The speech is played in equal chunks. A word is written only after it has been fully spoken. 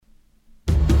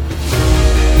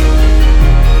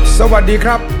สวัสดีค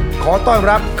รับขอต้อน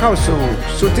รับเข้าสู่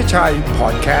สุทธิชัยพอ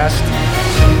ดแคสต์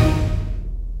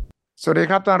สวัสดี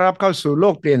ครับต้อนรับเข้าสู่โล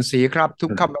กเปลี่ยนสีครับทุ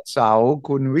กค่ำวันเสาร์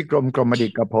คุณวิกรมกรมดิ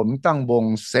ษฐ์กับผมตั้งวง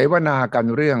เสวนากัน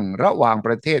เรื่องระหว่างป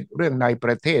ระเทศเรื่องในป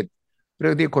ระเทศเรื่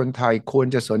องที่คนไทยควร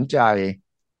จะสนใจ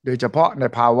โดยเฉพาะใน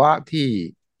ภาวะที่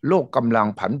โลกกำลัง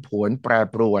ผันผวนแปร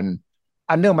ปรวน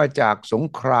อันเนื่องมาจากสง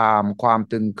ครามความ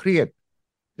ตึงเครียด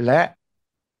และ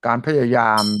การพยาย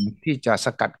ามที่จะส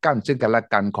กัดกั้นซึ่งกันและ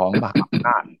กันของมหาอำน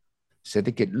าจเศรษฐ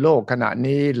กิจโลกขณะ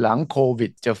นี้หลังโควิ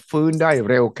ดจะฟื้นได้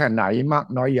เร็วแค่ไหนมาก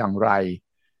น้อยอย่างไร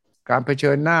การเผ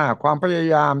ชิญหน้าความพย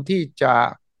ายามที่จะ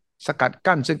สกัด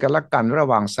กั้นซึ่งกันและกันระ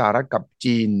หว่างสหรัฐกับ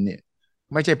จีนเนี่ย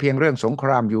ไม่ใช่เพียงเรื่องสงคร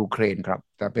ามยูเครนครับ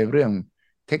แต่เป็นเรื่อง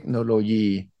เทคโนโลยี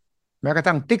แม้กระ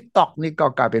ทั่ง TikTok นี่ก็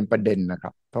กลายเป็นประเด็นนะค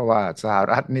รับเพราะว่าสห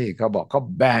รัฐนี่เขาบอกเขา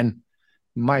แบน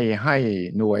ไม่ให้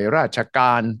หน่วยราชก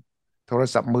ารโทร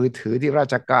ศัพท์มือถือที่รา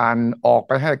ชการออกไ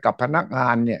ปให้กับพนักงา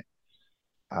นเนี่ย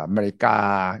อเมริกา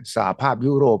สหภาพ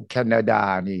ยุโรปแคนาดา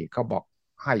นี่เขาบอก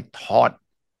ให้ถอด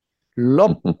ล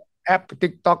บแอป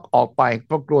TikTok ออกไปเพ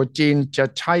ราะกลัวจีนจะ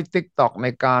ใช้ TikTok ใน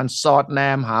การสอดแน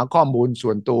มหาข้อมูลส่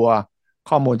วนตัว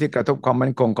ข้อมูลที่กระทบความ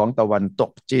มั่นคงของตะวันต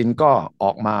กจีนก็อ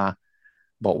อกมา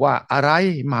บอกว่าอะไร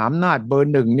มหาอำนาจเบอ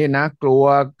ร์หนึ่งนี่นะกลัว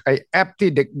ไอ้แอปที่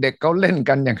เด็กๆ เขาเล่น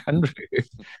กันอย่างนั้นหรือ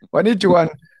วันนี้ชวน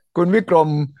คุณวิกร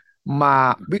มมา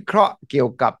วิเคราะห์เกี่ยว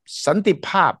กับสันติภ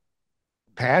าพ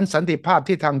แผนสันติภาพ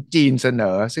ที่ทางจีนเสน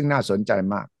อซึ่งน่าสนใจ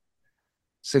มาก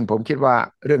ซึ่งผมคิดว่า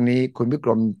เรื่องนี้คุณวิก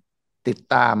รมติด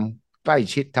ตามใกล้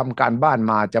ชิดทำการบ้าน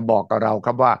มาจะบอกกับเราค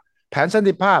รับว่าแผนสัน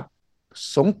ติภาพ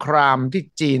สงครามที่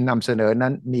จีนนำเสนอนั้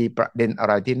นมีประเด็นอะ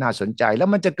ไรที่น่าสนใจแล้ว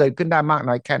มันจะเกิดขึ้นได้มาก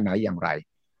น้อยแค่ไหนอย่างไร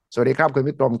สวัสดีครับคุณ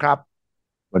วิกรมครับ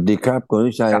สวัสดีครับคุณ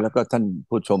วิชัครับยแล้วก็ท่าน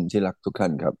ผู้ชมที่รักทุกท่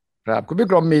านครับครับคุณวิ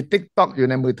กรมมี TikTok อยู่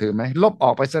ในมือถือไหมลบอ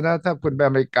อกไปซะนะถ้าคุณไป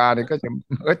อเมริกาเนี่ย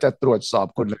ก็จะตรวจสอบ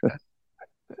คุณเลยนะ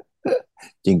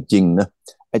จริงๆนะ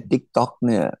ไอ้ติ๊กต็อกเ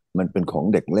นี่ยมันเป็นของ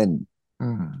เด็กเล่นอื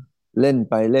มเล่น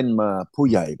ไปเล่นมาผู้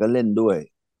ใหญ่ก็เล่นด้วย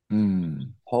อืม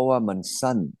เพราะว่ามัน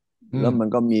สั้นอืมแล้วมัน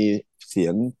ก็มีเสีย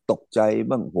งตกใจ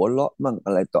บ้างหัวเราะบ้างอ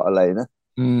ะไรต่ออะไรนะ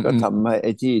อืมอืมก็ทำให้ไ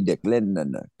อ้ที่เด็กเล่นนั่น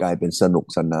นะกลายเป็นสนุก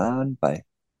สนานไป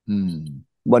อืม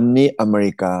วันนี้อเม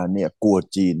ริกาเนี่ยกลัว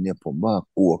จีนเนี่ยผมว่า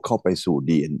กลัวเข้าไปสู่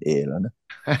DNA แล้วนะ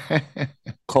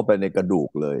เข้าไปในกระดูก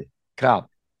เลยครับ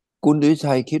คุณดุวิ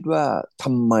ชัยคิดว่าท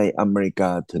ำไมอเมริกา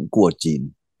ถึงกลัวจีน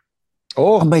โอ้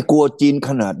ทำไมกลัวจีน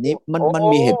ขนาดนี้มันโอ้มัน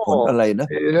มีเหตุผลอะไรนะ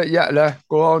เยอะแยะเลย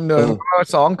กลัวหนึ่งกเออลัว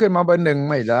สองขึ้นมาเบอร์หนึ่ง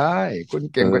ไม่ได้คุณ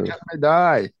เก่งกว่าฉันเออไม่ได้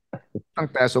ตั้ง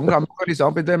แต่สงครามโลกครั้งที่สอง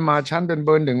เป็นต้นมาฉันเป็นเบ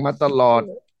อร์หนึ่งมาตลอด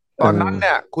ตเออนนั้นเ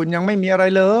นี่ยอคุณยังไม่มีอะไร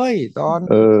เลยตอน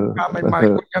เออสงครามใหม่เอ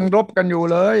อๆคุณยังรบกันอยู่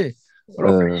เลยรเอ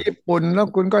บกับญี่อปุ่นแล้ว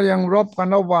คุณก็ยังรบกัน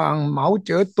ระหว่างเหมาเ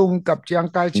จ๋อตุงกับเจียง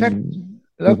ไคอืเชกม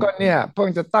แล้วก็เนี่ยเพิ่ง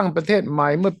จะตั้งประเทศใหม่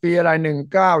เมื่อปีอะไร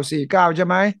1949ใช่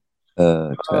ไหม เออ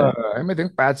เออใช่ไม่ถึง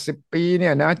80 ปีเนี่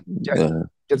ยนะเจ็ดเอ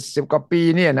อ70 กว่าปี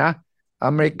เนี่ยนะ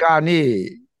อเมริกานี่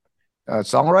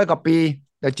200 กว่าปี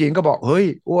แต่จีนก็บอกเฮ้ย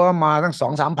อ้วมาตั้ง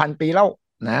2-3 พันปีแล้ว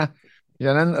นะฉ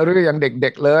ะนั้นเรื่องอย่างเด็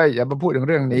กๆเลยอย่ามาพูดถึง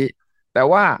เรื่องนี้แต่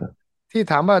ว่าที่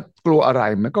ถามว่ากลัวอะไร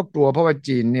มันก็กลัวเพราะว่า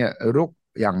จีนเนี่ยรุก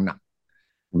อย่างหนัก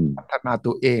อืมพัฒนา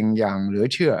ตัวเองอย่างเหลือ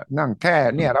เชื่อนั่งแค่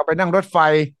เนี่ยเราไปนั่งรถไฟ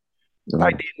ใต้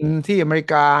ดิอืมนที่อเมริ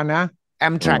กานะแอ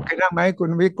มแทร็กเคยนั่งไหมคุ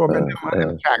ณวิกรมเออเป็นนั่งมาเออแอ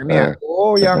มแทร็กเออเนี่ยโอ้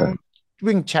ยังเออ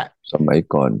วิ่งแฉะ สมัย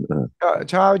ก่อนก็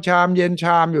เช้าชามเย็นช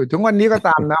ามอยู่ถึงวันนี้ก็ต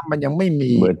ามนะมันยังไม่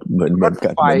มีเหมือนกันรถ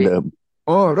ไฟเหมือนเดิมโ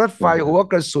อ้รถไฟหัว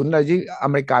กระสุนอะไรที่อ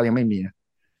เมริกายังไม่มีนะ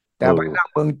แต่เอไปนั่ง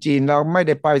อเมืองจีนเราไม่ไ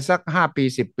ด้ไปสัก5 ปี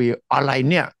10 ปีอะไร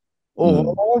เนี่ยโอ้โห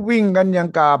อืมวิ่งกันอย่าง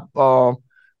กับ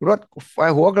รถไฟ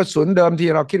หัวกระสุนเดิมที่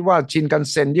เราคิดว่าชินคัน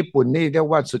เซ็นญี่ปุ่นนี่เรียก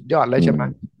ว่าสุดยอดเลยอืมใช่ไหม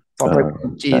พอเออไปเมือ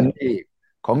งจีใช่นนี่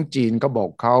ของจีนก็บอก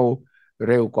เขา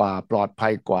เร็วกว่าปลอดภั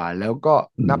ยกว่าแล้วก็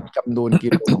นับอืมจำนวนกิ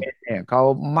โลเมตรเนี่ยเขา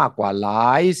มากกว่าหลา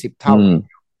ยสิบอืเท่า ม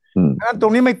อืมงั้นตร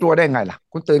งนี้ไม่กลัวได้ไงล่ะ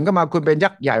คุณตื่นก็มาคุณเป็นยั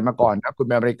กษ์ใหญ่มาก่อนนะคุณเ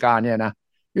ป็นอเมริกาเนี่ยนะ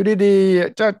อยู่ดี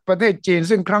ๆเจ้าประเทศจีน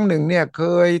ซึ่งครั้งหนึ่งเนี่ยเค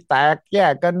ยแตกแย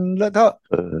กกันเลอะเทอะ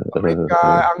เออเอออเมริกาเอ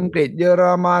ออังกฤษเยอร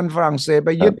มันฝรั่งเศสไป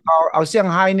ครับยึดเอาเซี่ยง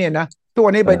ไฮ้เนี่ยนะตัว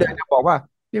นี้ไปเดินเออจะบอกว่า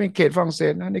นี่เป็นเขตฝรั่งเศ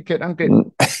สนะนี่เขตอังกฤษอืม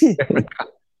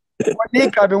วันนี้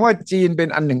กลายเป็นว่าจีนเป็น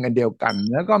อันหนึ่งอันเดียวกัน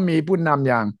แล้วก็มีผู้นำ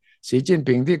อย่างสีจิ้น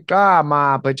ผิงที่กล้ามา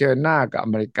เผชิญหน้ากับอ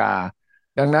เมริกา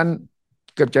ดังนั้น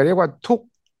เกือบจะเรียกว่าทุก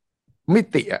มิ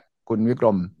ติอ่ะคุณวิกร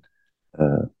ม เอ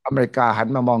ออเมริกาหัน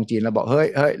มามองจีนแล้วบอกเฮ้ย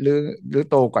เฮ้ยหรือ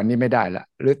โตกว่านี้ไม่ได้ละ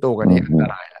หรือโตกว่านี้อันอืมอืมต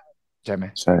รายละใช่ไหม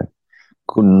ใช่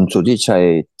คุณสุทธิชัย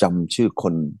จำชื่อค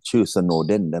นชื่อสโนเ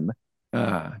ดนได้ไหมอ่า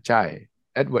ใช่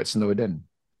เอ็ดเวิร์ดสโนเดน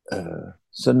เออ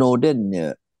สโนเดนเนี่ย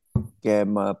แก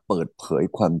มาเปิดเผย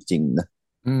ความจริงนะ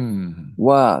อืม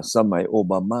ว่าสมัยโอ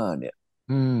บามาเนี่ย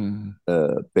อืม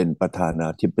เป็นประธานา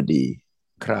ธิบดี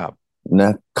ครับน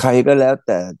ะใครก็แล้วแ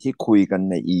ต่ที่คุยกัน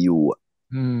ใน EU อ่ะ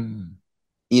อืม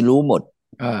อีรู้หมด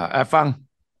แอบฟัง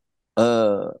เอ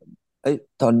อไอ้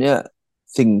ตอนเนี้ย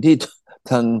สิ่งที่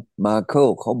ทางมาเคิล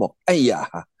เขาบอกไอ้หยา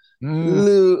อื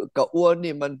ลืมอกับอ้วน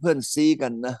นี่มันเพื่อนซีกั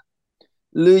นนะ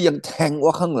ลือยังแทงว่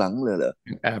าข้างหลังเลยเหรอ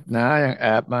ยังแอบนะยังแอ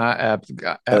บมาแอเออบ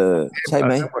เทปใช่ไ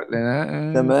หมทั้งหมดเลยนะ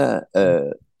ใช่ไหมเออ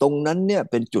ตรงนั้นเนี่ย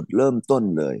เป็นจุดเริ่มต้น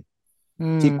เลย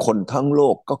อืที่คนมทั้งโล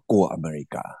กก็กลัวอเมริ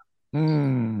กาอื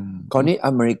มคราวนี้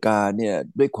อเมริกาเนี่ย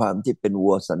ด้วยความที่เป็น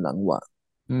วัวสันหลังหวะ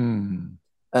อืม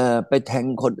ไปแทง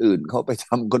คนอื่นเขาไปท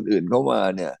ำคนอื่นเขามา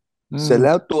เนี่ยอืเสร็จแ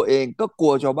ล้วมตัวเองก็กลั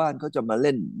วชาวบ้านเขาจะมาเ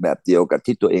ล่นแบบเดียวกับ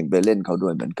ที่ตัวเองไปเล่นเขาด้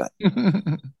วยเหมือนกัน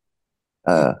เ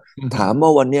อ่อถามว่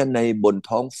าวันเนี้ยในบน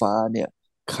ท้องฟ้าเนี่ย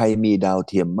ใครมีดาว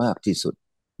เทียมมากที่สุด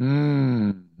อืม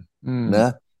อืมนะ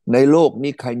ในโลก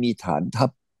นี้ใครมีฐานทัพ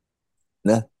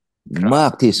นะครับมา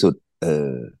กที่สุดเอ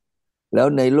อแล้ว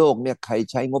ในโลกเนี่ยใคร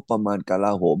ใช้งบประมาณกล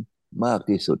าโหมมาก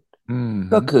ที่สุดอืม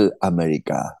ก็คืออเมริ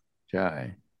กาใช่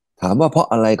ถามว่าเพราะ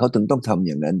อะไรเขาถึงต้องทำอ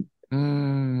ย่างนั้นอื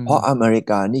เพราะอมเมริ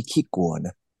กานี่ขี้กลัวน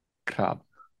ะ ครับ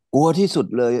กลัวที่สุด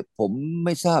เลยผมไ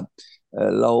ม่ทราบ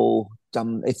เราจ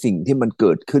ำไอ้สิ่งที่มันเ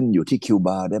กิดขึ้นอยู่ที่คิวบ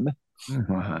าได้ไหมอืม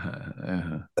เออ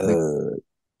เอนึกอ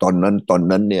ตอน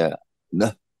นั้นเนี่ยน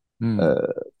ะอืมเอ่อ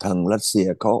ทางรัสเซีย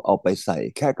เขาเอาไปใส่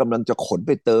แค่กำลังจะขนไ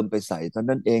ปเติมไปใส่เท่า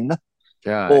นั้นเองนะใ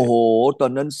ช่โอ้โหตอ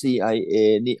นนั้น CIA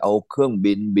นี่เอาเครื่อง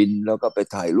บินแล้วก็ไป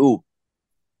ถ่ายรูป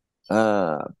อ่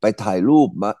าไปถ่ายรูป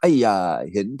มาไอ้ยา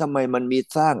เห็นทำไมมันมี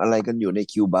สร้างอะไรกันอยู่ใน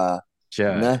คิวบาใช่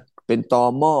นะเป็นตอ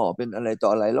หม้อเป็นอะไรต่อ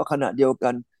อะไรแล้วขณะเดียวกั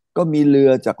นก็มีเรื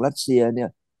อจากรัสเซียเนี่ย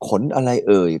ขนอะไร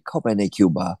เอ่ยเข้าไปในคิว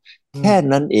บาแค่อืม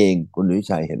นั้นเองคุณวิ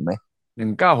ชัยเห็นไหม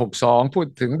1962พูด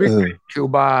ถึงเอวิกฤตอคิว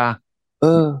บาเอ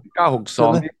อ1962ใช่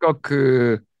ไหมนี่ก็คือ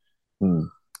อืม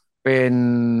เป็น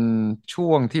ช่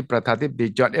วงที่ประธานาธิบดี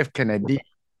จอห์นเอฟเคนเนดี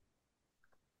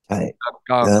ใช่แล้ว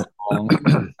ก็นะ ของ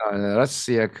รัสเ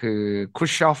ซียคือครุ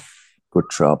ชชอฟ good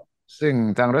job ซึ่ง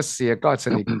ทางรัสเซียก็ส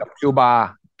นิทกับคิวบา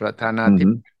ประธานาธิบ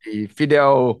อืมดีฟิเด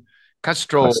ลคาสโ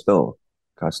ตร คาสโต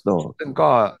คาสโตซึ่งก็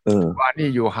เออคิวบานี่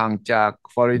อยู่ห่างจาก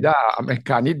ฟลอริดาอเมริ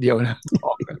กานิดเดียวนะอ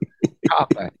อกข้าม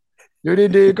ไปอยู่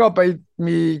ดีๆก็ไป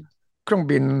มีเครื่อง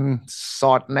บินส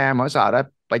อดแนมของสหรัฐ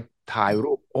ไปถ่าย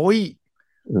รูปโอ้ย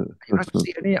เออไอ้รัสเ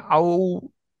ซียนี่เอา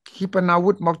ขีปนา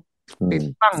วุธมาอืติดม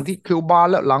ตั้งที่คิวบา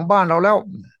แล้วหลังบ้านเราแล้ว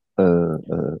เออ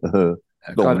เออเออ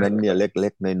ตรก็เลยงนั้นเนี่ยเล็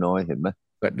กๆน้อยๆเห็นไหม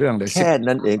เกิดเรื่องเลยสิบแค่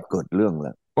นั้นเองเกิดเรื่องแ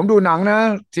ล้วผมดูหนังนะ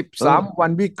13เออวั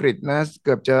นวิกฤตนะเ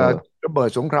กือบจะเออระเบิด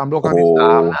สงครามโลกคโอ้โหรั้งที่ส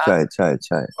ามนะ ใช่ใช่ใ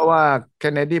ช่เพราะว่าเค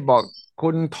นเนดีบอกคุ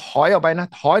ณถอยออกไปนะ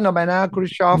ถอยออกไปนะครู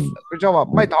ชอฟอืมครูชอฟบอก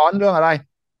อืมไม่ถอนเรื่องอะไร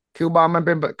คิวบามันเ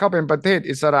ป็นเข้าเป็นประเทศ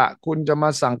อิสระคุณจะมา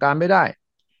สั่งการไม่ได้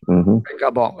อืมก็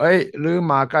บอกเอ้ยหรือ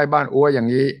มาใกล้บ้านอัวอย่าง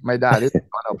นี้ไม่ได้หรือ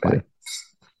ถอนออกไป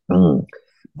อืม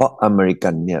เพราะอเมริกั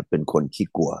นเนี่ยเป็นคนขี้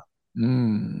กลัวอื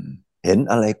มเห็น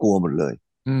อะไรกลัวหมดเลย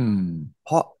อืมเพ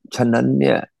ราะฉะนั้นเ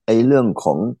นี่ยไอ้เรื่องข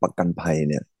องประกันภัย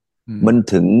เนี่ยอืมมัน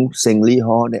ถึงเซ็งลี่ฮ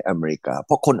อในอเมริกาเพ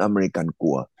ราะคนอเมริกันก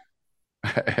ลัว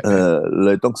เออเล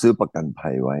ยต้องซื้อประกันภั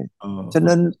ยไว้ เอฉะ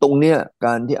นั้นอตรงเนี้ยก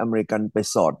ารที่อเมริกันไป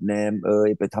สอดแนม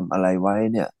ไปทำอะไรไว้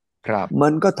เนี่ยครับมั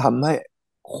นก็ทำให้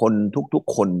คนทุก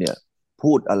ๆคนเนี่ย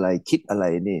พูดอะไรคิดอะไร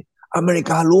นี่อเมริ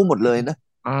การู้หมดเลยนะ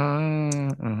อ่า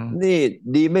อืมนี่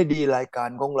ดีไม่ดีรายการ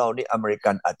ของเรานี่อเมริกั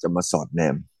นอาจจะมาสอดแน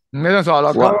มไม่ต้องสอนหร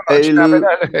อกเขาว่าไอ้แชร์ลือ ไปไ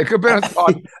ด้เลยคือไม่ต้องสอ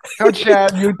นเขาแช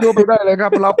ร์ YouTube ไปได้เลยครั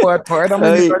บเราเปิดเผยเราไม่เ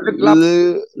อ้ยมีอะไรลึกลับลือ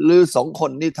ลือสองค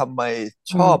นนี่ทำไม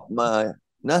ชอบอืมมา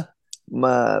นะม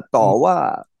าต่อืมอว่า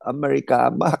อเมริกา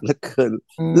มากเหลือเกิน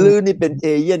อืลือมนี่เป็นเอ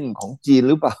เย่นของจีน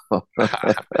หรือเปล่า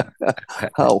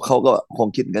เขาก็คง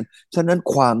คิดกันฉะนั้น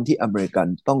ความที่อเมริกัน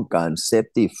ต้องการ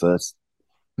safety first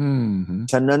อืม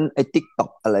ฉะนั้นไอ้ติ๊กต็อ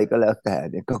กอะไรก็แล้วแต่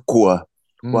เนี่ยก็กลัว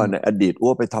อืมว่าในอดีตอ้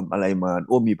วไปทำอะไรมา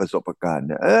อ้วมีประสบการณ์เ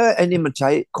นี่ยไอ้นี่มันใช้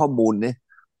ข้อมูลเนี่ย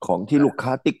ของที่ลูกค้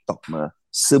าติ๊กต็อกมา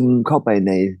ซึมเข้าไปใ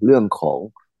นเรื่องของ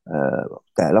เอ่อ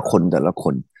แต่ละคน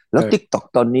แล้วติ๊กเออต็อก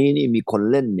ตอนนี้นี่มีคน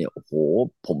เล่นเนี่ยโอ้โห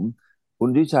ผมคุณ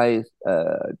ทิชัย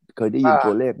เคยได้ยิว่าน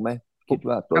ตัวเลขไหมคิด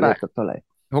ว่าตัวเลก็ได้ ขสักเท่าไหร่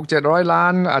600-700 ล้า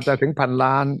นอาจจะถึง1,000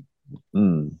 ล้านอื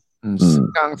มอืมซึ่ง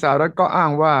ทางสหรัฐก็อ้า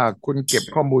งว่าคุณเก็บ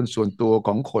ข้อมูลส่วนตัวข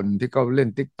องคนที่เขาเล่น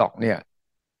TikTok เนี่ย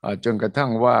จนกระทั่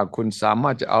งว่าคุณสามา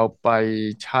รถจะเอาไป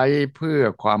ใช้เพื่อ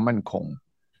ความมั่นคง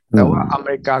อืมแต่ว่าอเม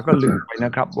ริกาก็ลืมไปน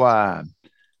ะครับว่า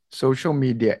โซเชียล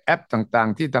มีเดียแอปต่าง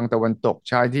ๆที่ทางตะวันตกใ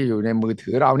ช้ที่อยู่ในมือถื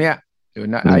อเราเนี่ยอยู่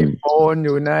ใน อืม iPhone อ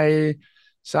ยู่ใน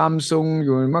ซัมซุงอ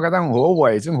ยู่แม้กระทั่งหัวเว่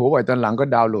ยซึ่งหัวเว่ยตอนหลังก็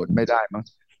ดาวน์โหลดไม่ได้มั้ง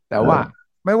แต่ว่า เออ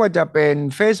ไม่ว่าจะเป็น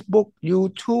Facebook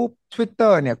YouTube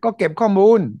Twitter เนี่ยก็เก็บข้อ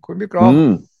มูลคุณพิกรอืมม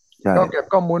ใช่ก็เก็บ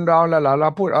ข้อมูลเราแล้วล่ะเรา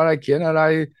พูดอะไรเขียนอะไร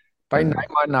ไปไหนเออ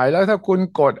มาไหนแล้วถ้าคุณ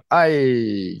กดไอ้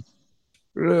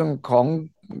เรื่องของ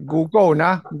Google น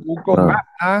ะ เอ Google อ Map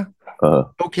นะ เออ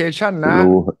Location นะ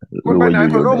รู้คุณรู้ไปว่าอยู่ไหน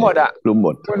คุณรู้ไหนหมดอ่ะรู้หม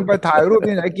ด คุณไปถ่ายรูป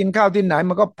ที่ไหนกินข้าวที่ไหน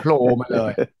มันก็โผล่มาเล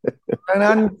ยดัง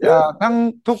นั้นทั้ง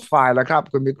ทุกฝ่ายแหละครับ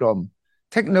คุณวิกรม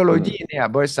เทคโนโลยีอืมเนี่ย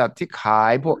บริษัทที่ขา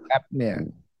ยพวกแอปเนี่ยอื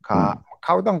มอืขามเข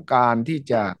าต้องการที่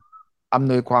จะอำ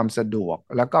นวยความสะดวก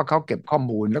แล้วก็เขาเก็บข้อ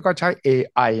มูลแล้วก็ใช้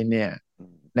AI เนี่ย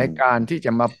ในอืมการที่จ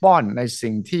ะมาป้อนใน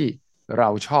สิ่งที่เรา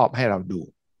ชอบให้เราดู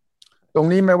ตรง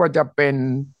นี้ไม่ว่าจะเป็น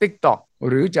TikTok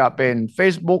หรือจะเป็น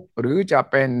Facebook หรือจะ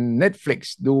เป็น Netflix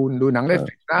ดูหนัง เออ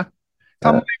Netflix นะเออท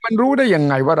ำไมมันรู้ได้ยัง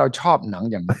ไงว่าเราชอบหนัง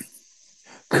อย่างนั้น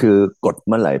คือกดเ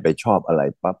มื่อไหร่ไปชอบอะไร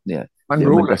ปั๊บเนี่ยเดี๋ย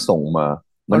วมันจะมันรู้เลยส่งมา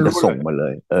มันจะมันรู้เลยส่งมาเล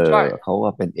ยใช่เขาว่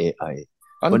าเป็น AI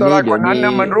อันวันตรายกว่านั้นนี้เดี๋ยวนี้ น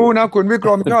ะมันรู้นะคุณวิก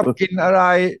รมชอบกินอะไร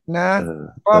นะ เออ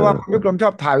เพราะเออว่าคุณวิกรมช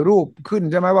อบถ่ายรูปขึ้น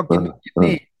ใช่ไหมว่าเออกินนู่นกินเออ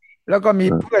นี่แล้วก็มีเอ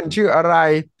อเพื่อนชื่ออะไร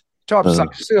ชอบเออใส่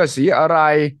เสื้อสีอะไร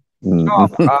อืม ชอบ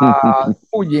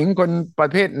ผู้หญิงคนประ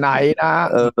เภทไหนนะ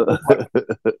เออ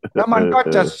แล้วเอมันก็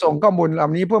จะอเออส่งข้อมูลเหล่า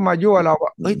นี้เพื่อมายั่วเราว่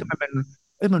าอืมเอ้ยทำไมมัน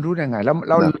เอ้ยมันรู้ได้ไงแล้ว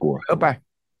เราน่ากลัวเออไป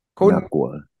คุณน่ากลัว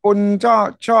คุณ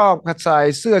ชอบใส่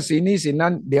เสื้อสีนี้สีนั้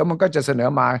นเดี๋ยวมันก็จะเสนอ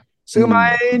มาอืซื้อไหมม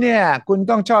เนี่ยคุณ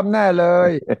ต้องชอบแน่เล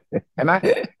ยเห็นไหม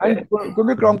อันคุณ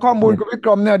วิกรมข้อมูลคุณวิก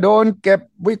รมเนี่ยโดนเก็บ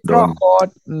วิเคโดนราะห์หมด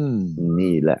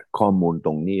นี่แหละข้อมูลต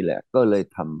รงนี้แหละก็เลย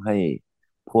ทำให้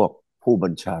พวกผู้บั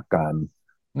ญชาการ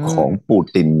อืของมปู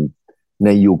ตินใน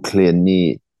ยูเครนนี่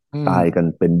อืมตายกัน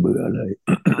เป็นเบื่อเลย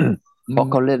อืเพราะ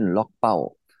เขามเล่นล็อกเป้า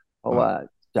เพราะว่าอ่า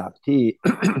จากที่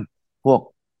พวก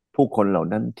ผู้คนเหล่า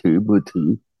นั้นถือมือถือ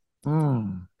อืม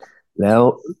แล้ว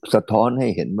สะท้อนให้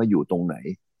เห็นว่าอยู่ตรงไหน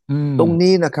อืมตรง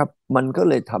นี้นะครับมันก็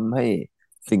เลยทำให้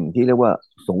สิ่งที่เรียกว่า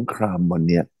สงครามวัน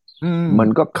เนี้ยอืมมัน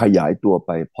ก็ขยายตัวไ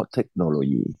ปเพราะเทคโนโล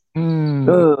ยีอืมเ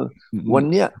อออืมอืมวัน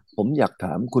เนี้ยผมอยากถ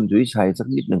ามคุณสุวิชัยสัก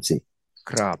นิดหนึ่งสิ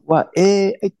ครับว่า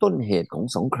ไอ้ต้นเหตุของ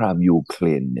สงครามยูเคร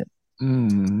นเนี่ยอื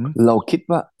มเราคิด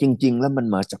ว่าจริงๆแล้วมัน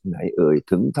มาจากไหน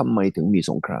ถึงทำไมถึงมี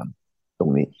สงครามตร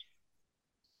งนี้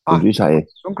คุอ่ะณสุวิชัย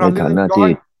สงคในรามนี้ฐานะที่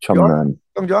ย้อนชำนาญ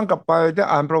ต้องย้อนกลับไปถ้า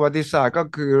อ่านประวัติศาสตร์ก็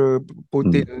คือปูอื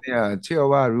มตินเนี่ยเชื่อ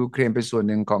ว่ายูเครนเป็นส่วน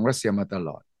หนึ่งของรัสเซียมาตล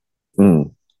อดอืม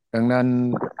ดังนั้น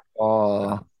พอ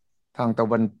ทางตะ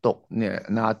วันตกเนี่ย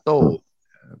นาโต้อืม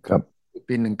คก็รับ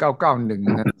ปี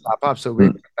1991นะสหภาพโซเวีอืมย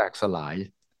ตก็แตกสลาย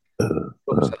เออ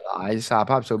ล่เออมสลายสห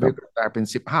ภาพโซครับเวียตก็แตกเป็น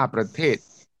15ประเทศ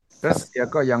รัสเซียค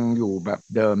รับก็ยังอยู่แบบ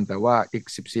เดิมแต่ว่าอีก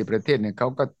14ประเทศเนี่ยเขา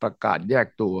ก็ประกาศแยก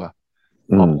ตัว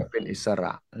อืมออกมาเป็นอิสร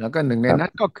ะแล้วก็หนึ่งในนั้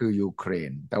นครับก็คือยูเคร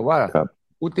นแต่ว่าครับ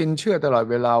ปูตินเชื่อตลอด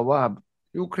เวลาว่า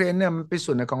ยูเครนเนี่ยมันเป็น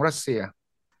ส่วนหนึ่งของรัสเซีย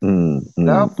อืมอืมแ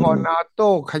ล้วพออืมนาโต้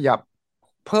ขยับ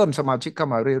เพิ่มสมาชิกเข้า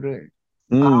มาเรื่อย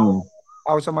อืๆมเ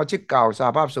อาสมาชิกเก่าสห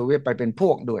ภาพโซเวียตไปเป็นพ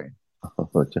วกด้วย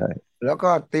เข้าใจแล้วก็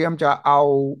เตรียมจะเอา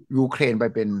ยูเครนไป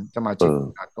เป็นสมาชิกเออ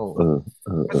นาโต้เออเอ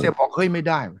อรัสเซียบอกเฮ้ยไม่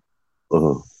ได้ เอ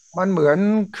อมันเหมือน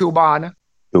คิวบานะ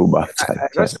ดูบาใช่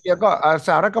ใช่รัสเซียก็ส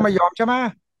หรัฐก็ไม่ยอมใช่ไหม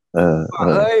เออเออว่า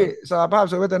เฮ้ยสหภาพ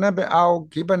โซเวียตตอนนั้นไปเอา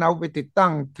ขีปนาวุธไปติดตั้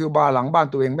งคิวบาหลังบ้าน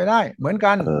ตัวเองไม่ได้เหมือน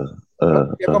กันเออเออรัส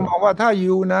เซียเออก็มองว่าถ้า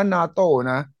ยูนะนาโต้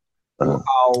นะเออยู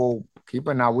เอาขีป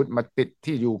นาวุธมาติด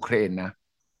ที่ยูเครนนะ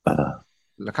เออ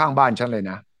แล้วข้างบ้านฉันเลย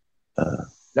นะเออ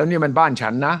แล้วนี่มันบ้านฉั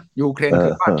นนะยูเครนเออคื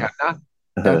อบ้านฉันนะ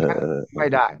ดังนั้นไม่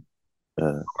ได้เอ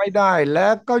อไม่ได้และ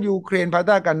ก็ยูเครนภายใ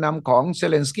ต้การนำของเซ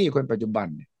เลนสกี้คนปัจจุบัน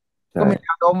เนี่ยก็มีแนใ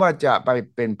ช่วโน้มว่าจะไป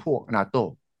เป็นพวกนาโต้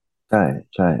ใช่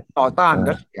ใช่ต่อต้านใช่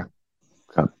รัสเซีย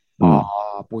ครับอ๋ออืม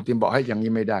ปูตินบอกให้อย่าง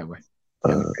นี้ไม่ได้เว้ยเออ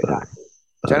ย่างนี้อเออไม่ได้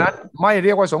เออฉะนั้นไม่เ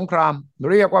รียกว่าสงคราม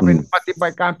เรียกว่าเป็นอืม ปฏิบั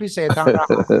ติการพิเศษทางทหาร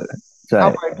ใช่เข้า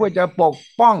ไปเพื่อจะปก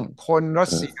ป้องคนรั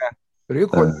สเซียเออหรือ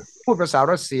คนเออพูดภาษา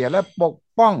รัสเซียและปก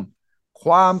ป้องค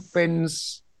วามเป็น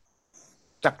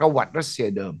จักรวรรดิรัสเซีย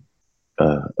เดิมเอ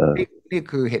อเออนี่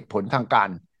คือเหตุผลทางการ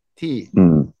ที่อื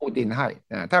มปูตินให้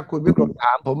ถ้าคุณอืวิกรมมถ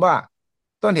ามผมว่า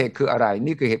ต้นเหตุคืออะไร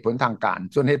นี่คือเหตุผลทางการ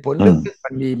ส่วนเหตุผลอืมลึกๆมั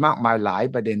นมีมากมายหลาย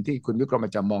ประเด็นที่คุณวิกรมอา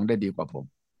จจะมองได้ดีกว่าผม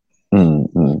อื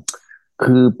ม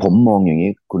คือผมมองอย่าง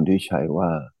นี้คุณทิชัยว่า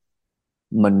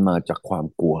มันมาจากความ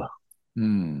กลัวอื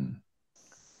ม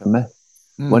ใช่ไหม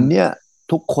อืม วันเนี้ย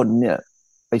ทุกคนเนี่ย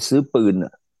ไปซื้อปืนอ่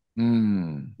ะอืม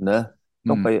นะ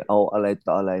ต้องไปอืมเอาอะไรต่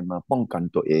ออะไรมาป้องกัน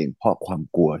ตัวเองเพราะความ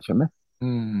กลัวใช่ไหม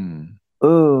อืมเอ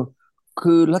อ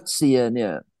คือรัสเซียเนี่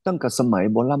ยตั้งแต่สมัย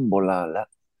โบราณแล้ว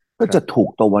ก็จะครับถูก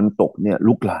ตะวันตกเนี่ย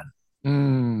ลุกลานอื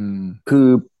มคือ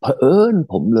เผอิญ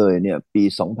ผมเลยเนี่ยปี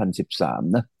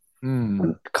2013นะ อืม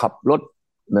ขับรถ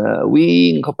นะวิ่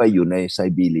งเข้าไปอยู่ในไซ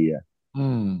บีเรียอื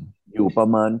มอยู่ประ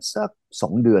มาณสัก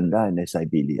2 เดือนได้ในไซ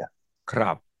บีเรียค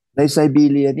รับในไซบี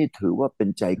เรียนี่ถือว่าเป็น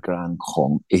ใจกลางขอ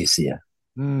งเอเชีย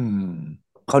อืม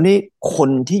คราวนี้คน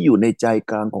ที่อยู่ในใจ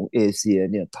กลางของเอเชีย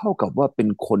เนี่ยเท่ากับว่าเป็น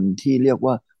คนที่เรียก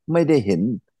ว่าไม่ได้เห็น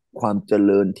ความเจ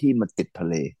ริญที่มันติดทะ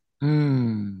เลอืม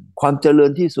ความเจริ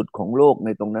ญที่สุดของโลกใน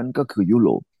ตรงนั้นก็คือยุโร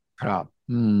ปครับ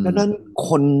ฉะนั้นค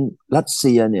นรัสเ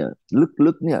ซียเนี่ย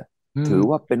ลึกๆเนี่ยอืมถือ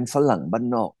ว่าเป็นฝรั่งบ้าน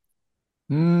นอก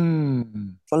อืม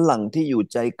ฝรั่งที่อยู่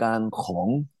ใจกลางของ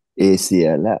เอเชีย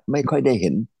และไม่ค่อยได้เห็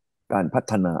นการพั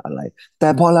ฒนาอะไรแต่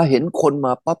พอเราเห็นคนม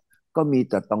าปั๊บก็มี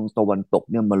แต่ตรงตะวันตก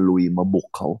เนี่ยมาลุยมาบุก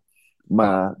เขามาค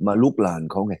รับมาลุกลาน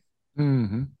เขาไง อืม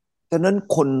ฉะนั้น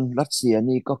คนรัสเซีย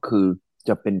นี่ก็คือจ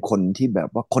ะเป็นคนที่แบบ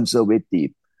ว่าคอนเซอร์เวทีฟ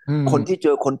อืมคนที่เจ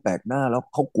อคนแปลกหน้าแล้ว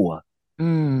เขากลัว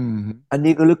อืมอัน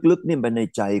นี้ก็ลึกๆนี่เป็นใน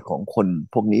ใจของคน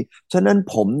พวกนี้ฉะนั้น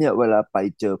ผมเนี่ยเวลาไป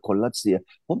เจอคนรัสเซีย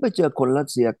ผมไปเจอคนรัส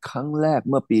เซียครั้งแรก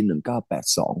เมื่อปี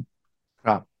1982ค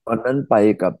รับตอนนั้นไป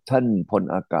กับท่านพล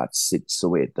อากาศสิทธิ์เส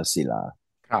เวตศิลา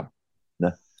ครับ น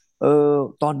ะเออ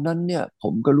ตอนนั้นเนี่ยผ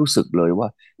มก็รู้สึกเลยว่า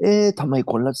เอ๊ะทำไม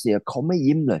คนรัสเซียเขาไม่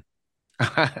ยิ้มเลย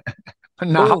มัน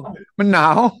หเอนาวอ มันหนา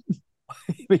ว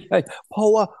ไม่ใช่เพราะ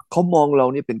ว่าเขามองเรา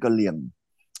นี่เป็นกะเหรี่ยง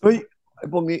เฮ้ยไอ้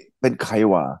พวกนี้เป็นใคร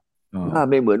วะอ๋อหน้า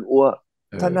ไม่เหมือนอัว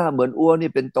ถ้าหน้าเออเหมือนอัวนี่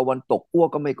เป็นตะวันตกอัว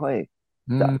ก็ไม่ค่อย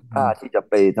อืจะกล้ามที่จะ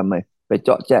ไปทำไมไปเจ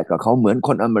าะแจ๊กกับเขาเหมือนค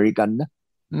นอเมริกันนะ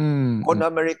อืมคน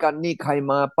อเมริกันนี่ใคร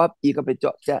มาปั๊บอีก็ไปเจ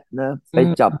าะแจ๊ะนะอืมไป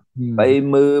จับอืมไป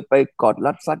มือไปกอด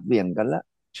รัดฟัดเหวี่ยงกันละ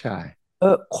ใช่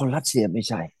คนรัสเซียไม่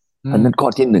ใช่อืมอันนั้นข้อ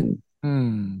ที่หนึ่งอื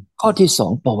มข้อที่สอ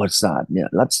งประวัติศาสตร์เนี่ย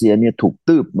รัสเซียเนี่ยถูก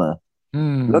ตืบมาอื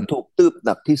แล้วถูมกตืบห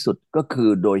นักที่สุดก็คือ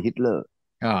โดยฮิตเลอร์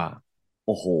อ่าโ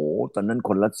อ้โหตอนนั้นค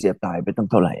นรัสเซียตายไปตั้ง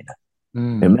เท่าไหร่นะอื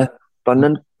มเห็นไหมตอนอืมนั้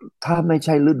นถ้าไม่ใ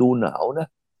ช่ฤดูหนาวนะ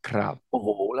ครับโอ้โห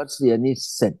รัสเซียนี่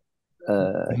เสร็จ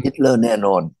อืมฮิตเลอร์แน่น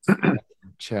อน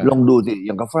ใช่ ลองดูสิอ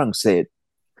ย่างกับฝรั่งเศส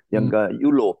อย่างกับอืมยุ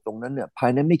โรปตรงนั้นเนี่ยภา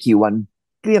ยในไม่กี่วัน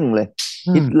เกลี้ยงเลย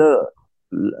อืมฮิตเลอร์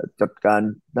จัดการ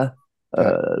นะใช่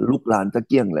ลุกลานตะเ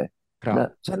กียงเลยครับนะ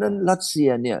ฉะนั้นรัสเซีย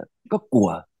เนี่ยก็กลัว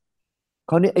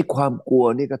คราวนี้ไอ้ความกลัว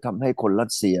นี่ก็ทำให้คนรั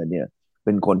สเซียเนี่ยเ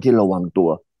ป็นคนที่ระวังตัว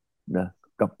นะ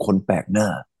กับคนแปลกหน้า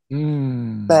อื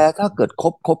แต่มถ้าเกิด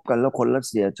คบกันแล้วคนรัส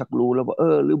เซียชักรู้แล้วว่า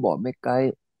หรือบอกไม่ไกล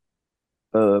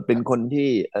เป็นคนที่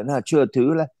น่าเชื่อถือ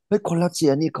แล้วเฮ้ยคนรัสเซี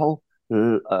ยนี่เขา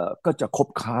ก็จะคบ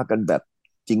ค้ากันแบบ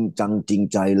จริงจังจริง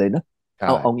ใจเลยนะใช่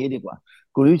เอางี้ดีกว่า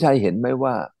คุณวิชัยเห็นไหม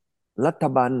ว่ารัฐ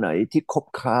บาลไหนที่คบ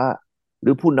ค้าหรื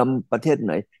อผู้นำประเทศไ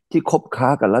หนที่คบค้า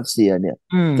กับรัสเซียเนี่ย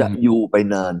อืมจะอยู่ไป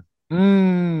นานอื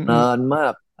มอืนามนมา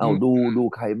กอืเอามดู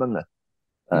ใครบ้างอ่ะ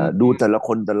ดูอืมแต่ละ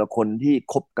คนที่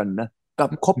คบกันนะกั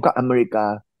บคบกับอเมริกา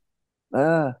เอ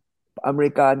ออเม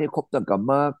ริกานี่คบตั้งกับ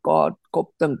มาร์กอสคบ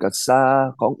ตั้งกับซา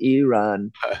ของอิหร่าน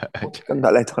คบตั้งแต่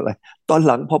อะไรต่ออะไรตอน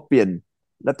หลังพอเปลี่ยน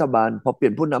รัฐบาลพอเปลี่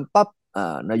ยนผู้นำปั๊บ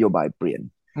นโยบายเปลี่ยน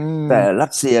อืแต่มรั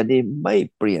สเซียนี่ไม่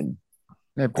เปลี่ยน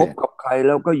ไม่เปลี่ยนคบกับใครแ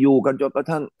ล้วก็อยู่กันจนกระ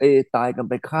ทั่งตายกัน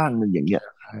ไปข้างหนึ่งอย่างเงี้ย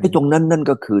ใช่ไอ้ตรงนั้นนั่น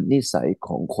ก็คือนิสัยข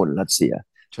องคนรัสเซีย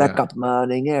แต่กลับใช่มา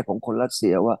ในแง่ของคนรัสเซี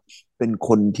ยว่าเป็นค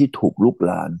นที่ถูกลุก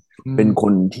ลานอืเป็นค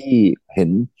มนที่เห็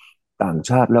นต่าง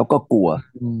ชาติแล้วก็กลัว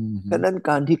อืฉะนั้นม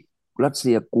การที่รัสเ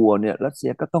ซียกลัวเนี่ยรัสเซี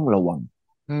ยก็ต้องระวัง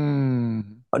อืม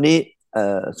ตอนนี้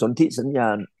สนธิสัญญา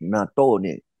นาโต้เ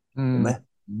นี่ยอืมเห็นไหม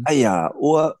ไอ้อย่า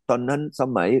อ้วตอนนั้นส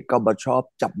มัยกอร์บาชอฟ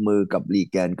จับมือกับรี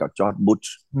แกนกับจอร์จบุช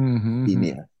อืมอืมปีเ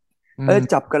นี่ยอืม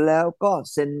จับกันแล้วก็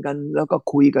เซ็นกันแล้วก็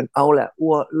คุยกันเอาแหละ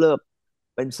อ้วเลิก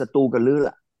เป็นศัตรูกันหรือล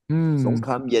ะอืมสงค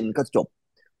รามเย็นก็จบ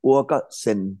อ้วก็เ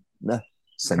ซ็นนะ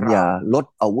สัญญาครับลด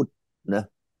อาวุธนะ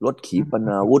ลดขีอืปน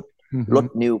าวุธลด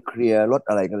มนิวเคลียร์ลด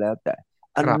อะไรก็แล้วแต่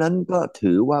อันครับนั้นก็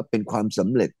ถือว่าเป็นความส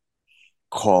ำเร็จ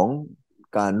ของ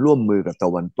การร่วมมือกับต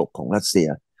ะวันตกของรัสเซีย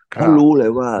เพราะครับรู้เล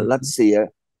ยว่าอืมรัสเซีย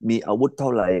มีอาวุธเท่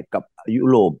าไหร่กับยุ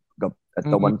โรปกับอื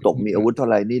ตะวันตกมีอาวุมธเท่า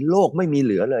ไหร่นี่โลกไม่มีเ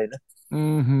หลือเลยนะอื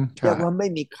มใช่เรียกว่าไม่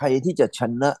มีใครที่จะช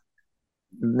นะ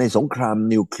ในสงคราม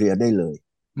นิวเคลียร์ได้เลย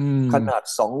อืมขนาด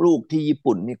2 ลูกที่ญี่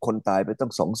ปุ่นนี่คนตายไปตั้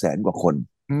ง200,000 กว่าคน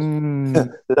อืม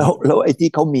แล้วไอ้ที่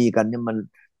เขามีกันเนี่ยมัน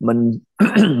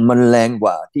มันแรงก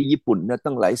ว่าที่ญี่ปุ่นเนี่ย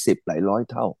ตั้งหลายสิบหลายร้อย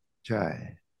เท่า ใช่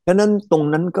ฉะนั้นตรง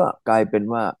นั้นก็กลายเป็น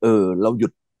ว่าเรา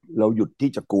หยุด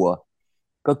ที่จะกลัว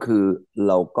ก็คือ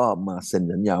เราก็มาเซ็น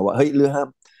สัญญาว่าเฮ้ยเรือห้าม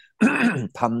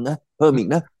ทำนะเพิ่มอืมอีก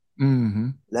นะอืม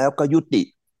แล้วก็ยุติ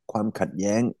ความขัดแ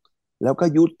ย้งแล้วก็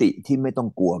ยุติที่ไม่ต้อง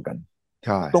กลัวกันใ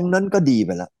ช่ตรงนั้นก็ดีไป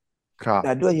ละครับแ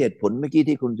ต่ด้วยเหตุผลเมื่อกี้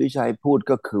ที่คุณสุชัยพูด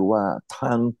ก็คือว่าท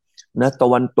างนะตะ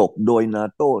วันตกโดยนา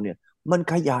โต้เนี่ยมัน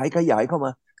ขยายเข้าม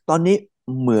าตอนนี้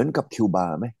เหมือนกับคิวบา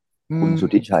ไหมอืมคุณสุท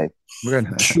ธิชัย เหมือนกัน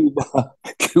คิวบา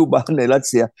คิวบาในรัส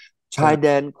เซียชายแดใ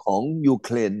ช่นของยูเค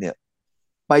รนเนี่ย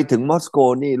ไปถึงมอสโก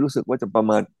นี่รู้สึกว่าจะประ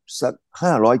มาณสัก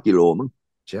500 กิโลมั้ง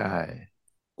ใช่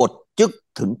กดจึ๊ก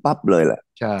ถึงปั๊บเลยแหละ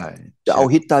ใช่จะใช่เอา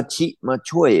ฮิตาชิมา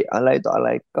ช่วยอะไรต่ออะไร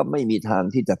ก็ไม่มีทาง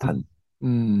ที่จะทัน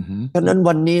อืมฉะนั้น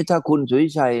วันนี้ถ้าคุณสุวิ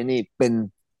ชัยนี่เป็น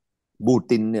บู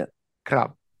ตินเนี่ยครับ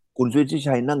คุณสุวิ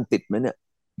ชัยนั่งติดไหมเนี่ย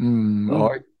อืมโอ้อืม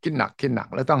ยคิดหนัก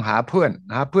แล้วต้องหาเพื่อน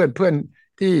เพื่อน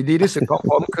ที่ดีที่สุดของ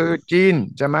ผมคือจีน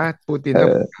ใช่ไหมปูตินเอต้อ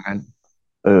งอการ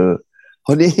เออคร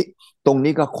าวนี้ตรง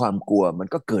นี้ก็ความกลัวมัน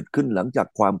ก็เกิดขึ้นหลังจาก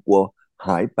ความกลัวห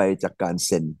ายไปจากการเ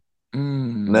ซ็นอื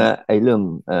นะมไอ้เรื่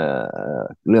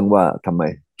องว่าทำไม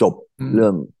จบอืมเรื่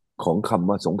องของคำ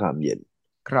ว่าสงครามเย็น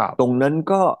ครับตรงนั้น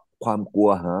ก็ความกลัว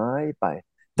หายไป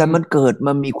แต่มันอืมเกิดม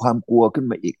ามีความกลัวขึ้น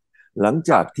มาอีกหลังครับ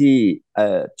จากที่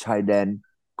ชายแดน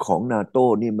ของนาโต้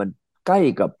นี่มันใกล้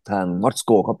กับทางมอสโ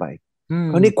กเข้าไปอืม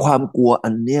คราวนี้ความกลัวอั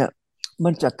นเนี้ยมั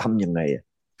นจะทำยังไงอะ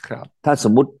ครับถ้าส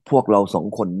มมติพวกเราสอง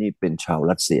คนนี่เป็นชาว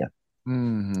รัสเซีย อื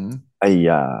มหืมไอ้ย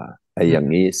าไอ้อืมอย่าง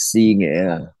นี้ซีแง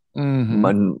ะอืมหืม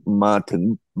มันมาถึง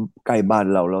ใกล้บ้าน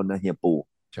เราแล้วนะเฮียปู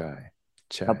ใช่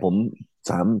ใช่ถ้าผม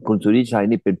ถามคุณสุริชัย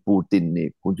นี่เป็นปูตินนี่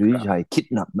คุณสุริชัยครับคิด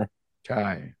หนักไหมใช่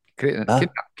คิดอะ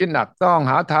คิดหนักต้อง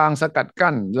หาทางสกัด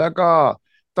กั้นแล้วก็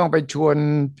ต้องไปชวน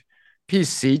พี่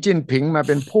สีจิ้นผิงมาเ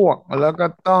ป็นพวกแล้วก็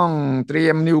ต้องเตรี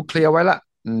ยมนิวเคลียร์ไว้ละ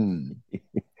อืม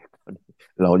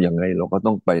เรายังไงเราก็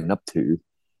ต้องไปนับถือ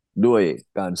ด้วย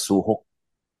การซูฮก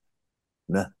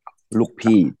นะลูก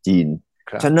พี่จีน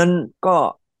ครับฉะนั้นก็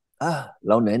อ่ะเ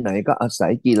ราไหนๆก็อาศั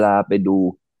ยกีฬาไปดู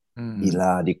อืมกีฬ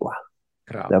าดีกว่า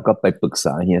ครับแล้วก็ไปปรึกษ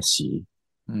าเฮียสี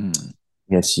อืม เ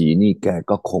ฮียฉีนี่แก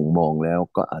ก็คงมองแล้ว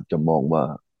ก็อาจจะมองว่า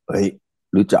เฮ้ย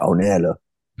หรือจะเอาแน่เหรอ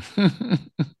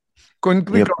คุณ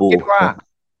วิกรมเฮียปูคิดว่านะ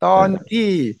ตอนเออที่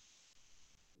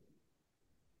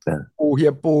เออปูเฮี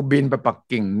ยปูบินไปปัก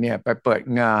กิ่งเนี่ยไปเปิด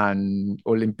งานโอ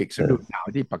ลิมปิกฤดูเออหนาว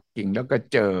ที่ปักกิ่งแล้วก็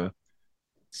เจอ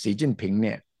สีจิ้นผิงเ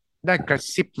นี่ยได้กระ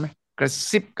ซิบไหมกระ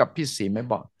ซิบกับพี่สีไหม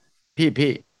บอก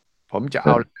พี่ผมจะเอ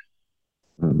าเออ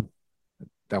อืม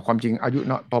แต่ความจริงอายุ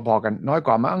น้อยพอๆกันน้อยก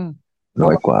ว่ามั้งเพราะ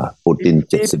ว่าน้อยกว่าปูปีติน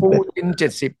ปีปู71ติน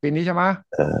70 ปีนี้ใช่ไหม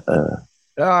เออเออ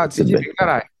แล้วสีจิ้น71ผิงเท่า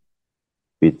ไหร่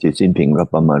ปีจีจิ้นผิงก็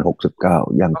ประมาณ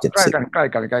69ย่าง70ใกล้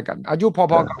กันอายุพ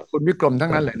อๆกับเออคุณวิกรมทั้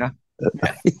งเออนั้นเลยนะเออเนี่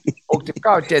ย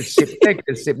69 70เลข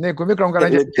 70เนี่ยคุณวิกรมกำลั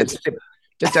งจะเลข70เจ็ดสิบ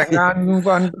จะจัดงาน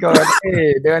วันเกิด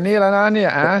เดือนนี้แล้วนะเนี่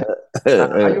ยเออ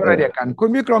เอออายุเอออะไรเดียวกันคุณ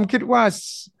วิกรมคิดว่า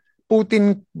ปูติน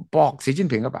บอกสีจิ้น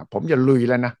ผิงกับแบบผมจะลุย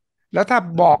แล้วนะแล้วถ้า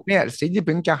บอกเนี่ยสีจิ้น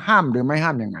ผิงจะห้ามหรือไม่ห้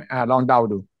ามยังไงลองเดา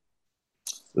ดู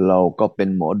เราก็เป็น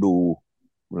หมอดู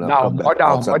แล้วเดาก็แบบหมอเดา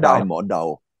เอาหมอเดาสไตล์หมอเดา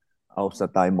เอาส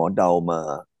ไตล์หมอเดามา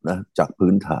นะจาก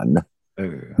พื้นฐานนะเอ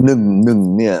อหนึ่ง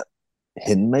เนี่ยเ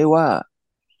ห็นไหมว่า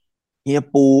เฮีย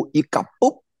ปูอีกลับ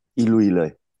ปุ๊บอีลุยเลย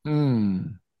อืม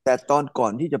แต่ตอนก่อ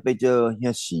นที่จะไปเจอเฮี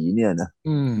ยฉีเนี่ยนะ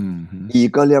อืมอี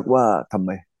ก็เรียกว่าทำไม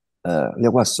เรี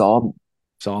ยกว่าซ้อม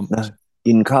ซ้อมนะ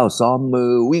กินข้าวซ้อมมื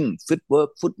อวิ่งฟุตเ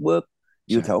วิร์ก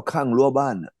อยู่แถวใช่ข้างรั้วบ้า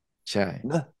นน่ะใช่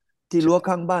นะที่รั้วใช่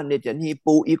ข้างบ้านเนี่ยจะมี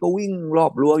ปูอีก็วิ่งรอ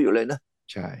บรั้วอยู่เลยนะ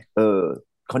ใช่เออ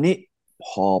คราวนี้พ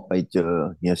อไปเจอ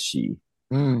เฮียฉี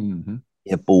อืมเ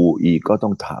ฮียปูอีก็ต้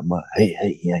องถามว่าเฮ้ย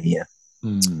เฮีย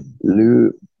อืม หรือ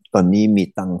ตอนนี้มี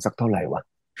ตังค์สักเท่าไหร่วะ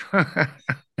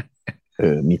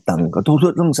มีตังค์ก็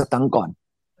ต้องสตังค์ก่อน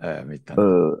ไม่ตัเออ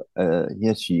งค์เฮี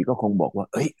ยฉีก็คงบอกว่า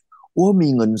เอ้ยอ้วมี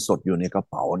เงินสดอยู่ในกระ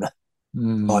เป๋านะอื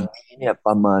ตอนมนี้เนี่ยป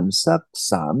ระมาณสัก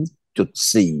3.4เอ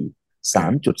อ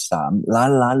3.3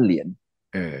 ล้านเหรียญ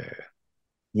เออ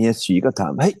เฮียฉีก็ถา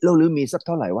มเฮ้ยเราหรือมีสักเ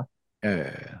ท่าไหร่วะเอ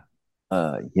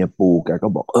อเฮียปูแกก็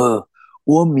บอก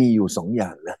อ้วมีอยู่2 อย่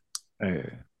างนะเออ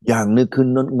อย่างหนึงคือ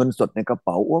เงินสดในกระเ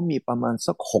ป๋าอ้วมีประมาณ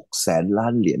สัก600,000 ล้า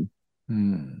นเหรียญอื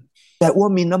มแต่อ้ว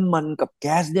มีน้ำมันกับแ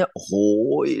ก๊สเนี่ยโอ้โห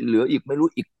เหลืออีกไม่รู้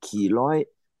อีกกี่ร้อย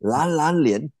ล้านเห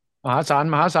รียญมหาศา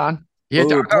ลเฮีย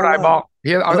จะเอาเพราะว่า เท่าไหร่บอกเ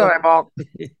ฮียเอาเออ เท่าไหร่บอก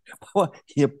เพราะว่า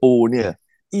เฮียปูเนี่ย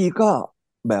อีก็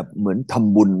แบบเหมือนท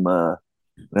ำบุญมา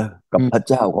นะกับพระอืม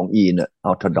เจ้าของอีเนี่ยอื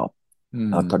อัลทด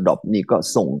มอปนี่ก็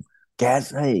ส่งแก๊ส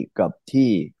ให้กับที่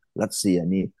รัสเซีย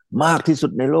นี่มากที่สุ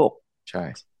ดในโลกใช่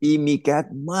อีมีแก๊ส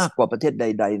มากกว่าประเทศใ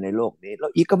ดๆในโลกนี้แล้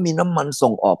วอีก็มีน้ำมัน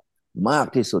ส่งออกมาก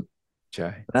ที่สุดใช่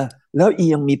นะแล้วอี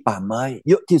ยังมีป่าไม้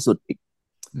เยอะที่สุดอีก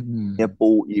อืมเฮียปู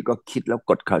อีก็คิดแล้ว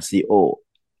กดคาซิโอ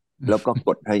แล้วก็ก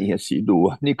ดให้เฮียสีดู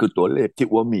ว่านี่คือตัวเลขที่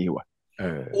ว่ามีว่ะ เอ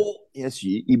โอ้อเฮีย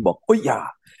ฉีอีบอกโอ้ยอย่า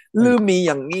เอ้ย ลือมีอ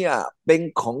ย่างเนี้ยเป็น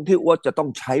ของที่อ้ว่าจะต้อง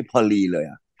ใช้พอลีเลย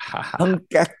อ่ะ ฮ่าฮ่าทั้ง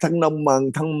แก๊สทั้งน้ำมัน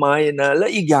ทั้งไม้นะและ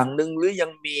อีกอย่างหนึ่งหรือยั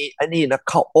งมีอันนี้นะ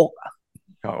ข้าวอกอะ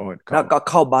ข้าโอดข้าแล้วโอดก็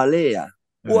ข้าวบาเล่อะ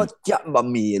อ้วเออจะบะ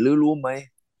หมี่หรือรู้ไหม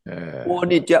เออ้วอ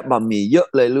นี่จะบะหมี่เยอะ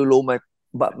เลยหรือรู้ไหม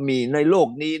บะหมี่ในโลก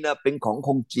นี้นะเป็นของค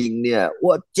งจริงเนี่ยอ้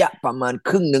วจะประมาณค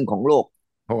รึ่งหนึ่งของโลก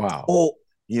ว้าวโอ้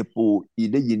เฮียปูอี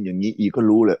ได้ยินอย่างนี้อีก็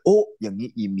รู้เลยโอ้อย่างนี้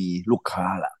อีมีลูกค้า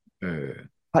ละเออ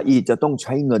ถ้าอีจะต้องใ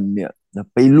ช้เงินเนี่ยนะ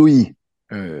ไปลุย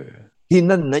เออที่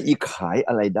นั่นนะอีขาย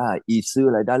อะไรได้อีซื้อ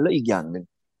อะไรได้แล้วอีกอย่างหนึ่ง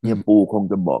อืมเฮียปูคง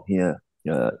จะบอกเฮียเ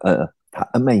ออเออ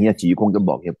ไม่เฮียจีคงจะบ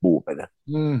อกเฮียปูไปนะ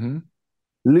อืมหืม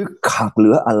หรือขาดเห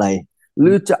ลืออะไรห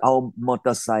รือจะเอามอเต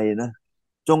อร์ไซค์นะ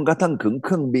จงกระทั่งถึงเค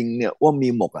รื่องบินเนี่ยว่ามี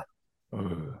หมกอ่ะเอ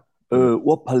อ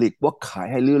ว่าผลิตว่าขาย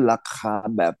ให้ลือราคา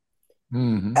แบบอื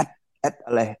มแอดอ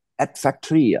ะไรแอดแฟคท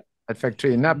อรี่อ่ะแฟคทรี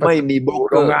หน้าประตูไม่มีโบรก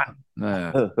เกอร์โรงงาน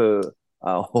เออเออเอ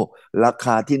าราค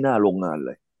าที่หน้าโรงงานเ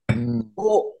ลยอืมโ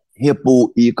อ้เฮียปู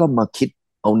อีก็มาคิด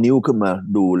เอานิ้วขึ้นมา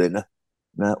ดูเลยนะ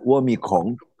ว่ามีของ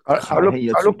เอาขายให้เฮี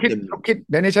ยลูกคิดสีเต็ม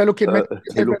เดี๋ยวนี้ใช้ลูกคิดไม่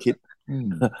ใช้ลูกคิด อืม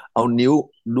เอานิ้ว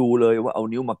ดูเลยว่าเอา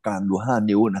นิ้วมากางดู5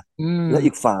 นิ้วนะอืมแล้ว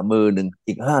อีกฝ่ามือหนึ่ง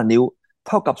อีก5 นิ้วเ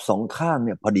ท่ากับ2 ข้างเ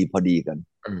นี่ยพอดีกัน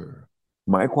เออ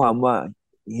หมายความว่า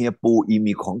เฮียปูอี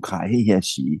มีของขายให้เฮีย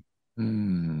ฉีอื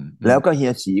มอืมแล้วก็เฮี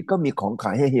ยฉีก็มีของข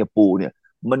ายให้เฮียปูเนี่ย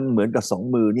มันเหมือนกับ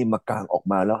2 มือนี่มากางออก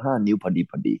มาแล้ว5 นิ้วพอ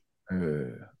ดีเออ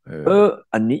เออ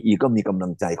อันนี้อีก็มีกำลั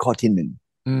งใจข้อที่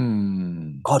1อืม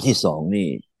ข้อที่2นี่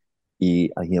อี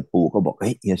เฮียปูก็บอกเ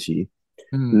ฮ้ยเฮียฉี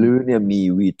อืมลือเนี่ยมี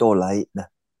วีโต้ไลท์นะ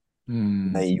อืม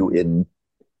ในUN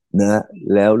นะ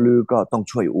แล้วลือก็ต้อง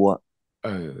ช่วยอัว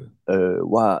เออ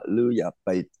ว่าลืออย่าไป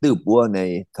ตืบอัวใน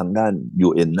ทางด้าน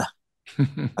UNนะ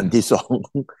อันที่สอง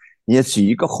เฮียสี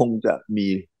ก็คงจะมี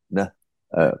นะ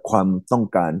ความต้อง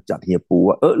การจากเฮียปู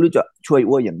ว่าหรือจะช่วย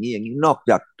อัวอย่างนี้นอก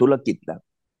จากธุรกิจแล้ว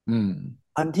อืม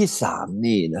อันที่สาม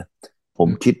นี่นะผอืม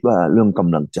มคิดว่าเรื่องก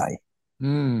ำลังใจ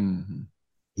อืม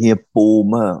เฮียปู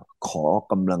มาขอ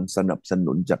กำลังสนับส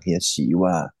นุนจากเฮียสี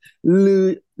ว่าลือ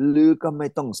ลือก็ไม่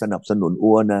ต้องสนับสนุน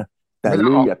อัวนะแต่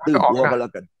ลืออย่าไม่ตื้ออัวต้องออกหน้าก็แล้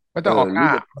วกันไม่ต้องออกหน้าลือ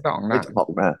อย่าไม่ต้องออกหน้าไม่ต้องออก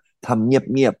นะทำเ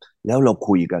งียบๆแล้วเรา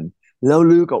คุยกันแล้ว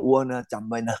ลือกับอัวนะจำ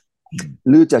ไว้นะอืม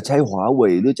หรือจะใช้หัวเว่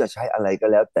ยหรือจะใช้อะไรก็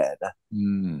แล้วแต่นะอื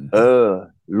มเออ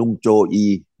ลุงโจอี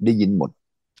ได้ยินหมด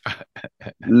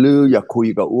หรืออย่าคุย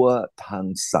กับอัวทาง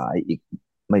สายอีก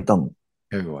ไม่ต้อง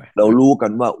เออเว้ยเรารู้กั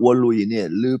นว่าอัวลุยเนี่ย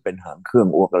ลือเป็นหางเครื่อง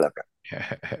อัวก็แล้วกัน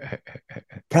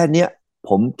แค่เนี้ย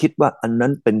ผมคิดว่าอันนั้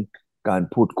นเป็นการ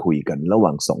พูดคุยกันระหว่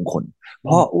าง2 คนเพ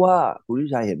ราะอืมว่าคุณวิ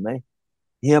ชัยเห็นไหม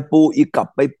เฮียปูอีกลับ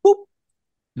ไปปุ๊บ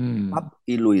อืมปั๊บ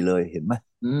อีลุยเลยเห็นไหม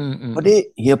อืมอืมพอดี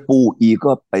เฮียปูอี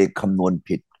ก็ไปคำนวณ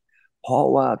ผิดเพราะ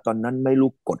ว่าตอนนั้นไม่รู้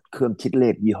กดเครื่องคิดเล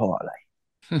ขยี่ห้ออะไร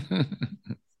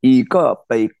อีก็ไ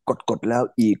ปกดแล้ว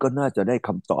อีก็น่าจะได้ค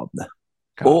ำตอบนะ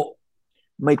ครับ โอ้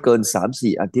ไม่เกิน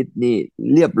3-4 อาทิตย์นี่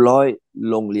เรียบร้อย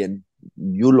โรงเรียน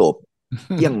ยุโรป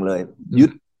เกลี้ยงเลย อืมยึ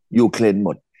ดยูเครนหม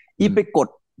ดอืมอีไปกด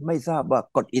ไม่ทราบว่า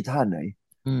กดอีท่าไหน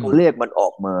อืมตัวเลขมันออ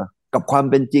กมากับความ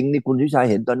เป็นจริงนี่คุณทิชัย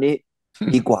เห็นตอนนี้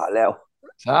ปีกว่าแล้ว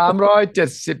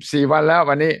374 วันแล้ว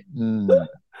วันนี้อืม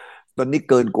ตอนนี้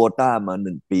เกินโควต้ามา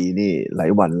1 ปีนี่หลา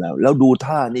ยวันแล้วดู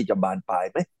ท่านี่จะบานปลาย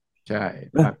ไหมใช่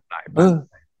นะบ้านหลายเออ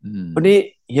บ้านอืมวันนี้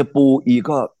เฮียปูอี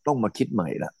ก็ต้องมาคิดใหม่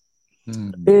ละอืม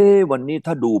วันนี้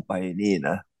ถ้าดูไปนี่น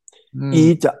ะอืมอี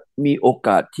จะมีโอก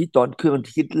าสที่ตอนเครื่อง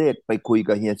คิดเลขไปคุย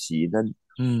กับเฮียฉีนั้น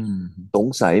อืมสง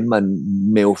สัยมัน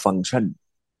malfunction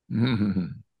อืม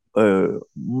เออ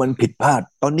มันผิดพลาด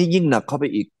ตอนนี้ยิ่งหนักเข้าไป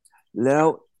อีกแล้ว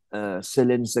เซเ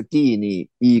ลนสกี้นี่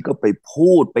อีก็ไป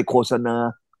พูดไปโฆษณา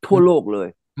ทั่วโลกเลย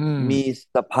อืมมี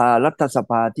สภารัฐส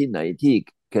ภาที่ไหนที่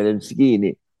เคเลนสกี้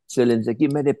นี่เซเลนสกี้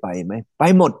ไม่ได้ไปไหมไป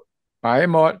หมดไป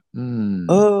หมดอืม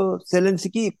เออเซเลนส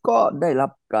กี้ก็ได้รั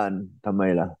บการทำไม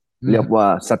ล่ะอืมเรียกว่า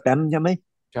สแตมป์ใช่ไหม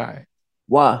ใช่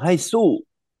ว่าให้สู้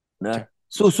นะ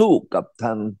ใช่สู้กับท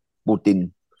างปูติน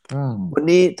อืมวัน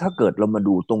นี้ถ้าเกิดเรามา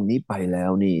ดูตรงนี้ไปแล้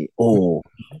วนี่โอ้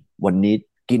วันนี้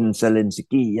กินเซเลนส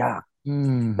กี้ยากอื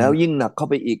แล้วมยิ่งหนักเข้า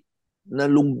ไปอีกนะ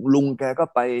ลุงแกก็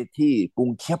ไปที่กรุง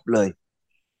เคียบเลย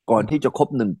ก่อนที่จะครบ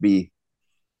1 ปี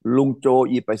ลุงโจ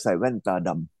อีไปใส่แว่นตาด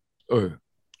เออ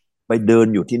ำไปเดิน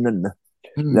อยู่ที่นั่นนะ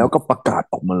อืมแล้วก็ประกาศ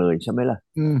ออกมาเลยใช่ไหมล่ะ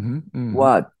อืมอืมว่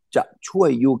าจะช่วย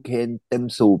ยูเครนเต็ม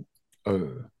สูบ เออ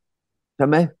ใช่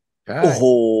ไหมใช่โอ้โห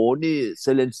นี่เซ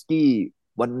เลนสกี้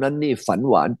วันนั้นนี่ฝัน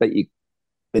หวานไปอีก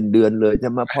เป็นเดือนเลยใช่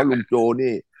ไหมเพราะลุงโจ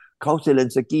นี่เขาเซเลน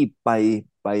สกี้ไ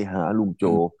ปหาลุงโจ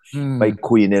อืมอืมไป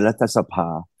คุยในรัฐสภา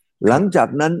หลังครับจาก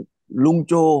นั้นลุง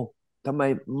โจทำไม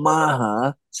มาหา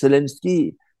เซเลนสกี้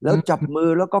แล้อืวจับมมือ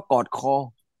แล้วก็กอดคอ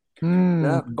อืน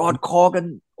ะกอมดคอกัน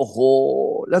โอ้โห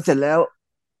แล้วเสร็จแล้ว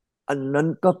อันนั้น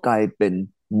ก็กลายเป็น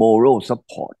moral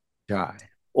support ใช่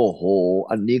โอ้โห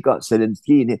อันนี้ก็เซเลนส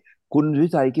กี้นี่คุณวิ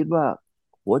ชัยคิดว่า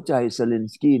หัวใจเซเลน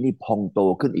สกี้นี่พองโต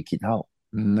ขึ้นอีกกี่เท่า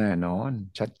แน่นอน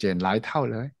ชัดเจนหลายเท่า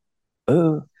เลยเอ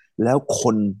อแล้วค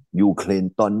นยูเครน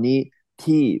ตอนนี้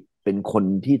ที่เป็นคน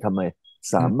ที่ทำไม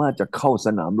สาอืมมารถจะเข้าส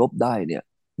นามรบได้เนี่ย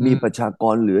อืมมีประชาก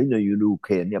รเหลือในยูเค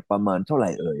รนเนี่ยประมาณเท่าไหร่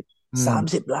เอ่ยอืม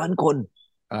30 ล้านคน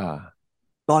อ่า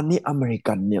ตอนนี้อเมริ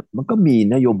กันเนี่ยมันก็มี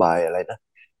นโยบายอะไรนะ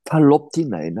ถ้าลบที่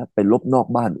ไหนนะไปลบนอก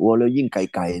บ้านอ้วแล้วยิ่งไ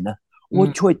กลๆนะอ้ว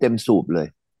ช่วอืมยเต็มสูบเลย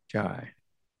ใช่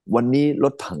วันนี้ร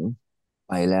ถถัง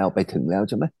ไปแล้วไปถึงแล้ว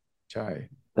ใช่ไหม ใช่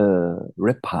เอ่อเร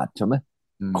ปพาร์ดใช่ไหม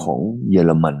อืมของเยอ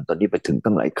รมันตอนนี้ไปถึง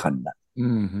ตั้งหลายคันนะอื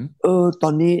มฮึตอ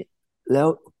นนี้แล้ว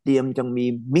เตรียมจะมี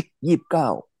มิก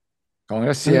29 ของ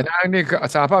รัสเออเซียนะนี่คือ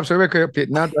สหภาพโซเวียตเคยผิด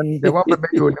นะตอนแต่ว่ามันไป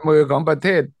อยู่ในมือของประเท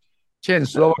ศเช่น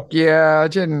สโลวาเกีย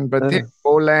เช่นประเทศเออโป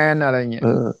แลนด์อะไรเงี้ยเอ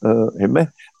อเออเห็นไหม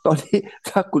ตอนที่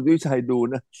ถ้าคุณวิชัยดู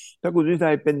นะถ้าคุณวิ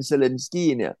ชัยเป็นเซเลนสกี้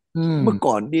เนี่ยอืมเมื่อ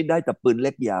ก่อนนี่ได้แต่ปืนเ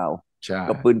ล็กยาวใช่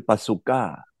กับปืนปาซูก้า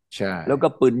ใช่แล้วก็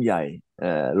ปืนใหญ่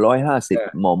150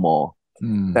ม.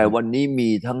อืมแต่วันนี้มี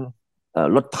ทั้ง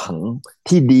รถถัง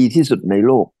ที่ดีที่สุดในโ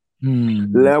ลกอืม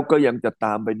แล้วก็ยังจะต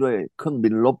ามไปด้วยเครื่องบิ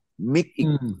นรบมิกอีก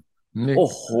อืมนี่โอ้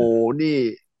โหนี่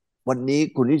วันนี้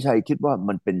คุณวิชัยคิดว่า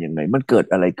มันเป็นยังไงมันเกิด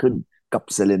อะไรขึ้นกับ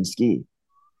เซเลนสกี้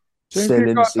จริเซเล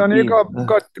นงๆก็สกี้ ตอนนี้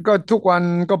ก็ทุกวัน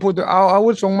ก็พูดเอาอาวุ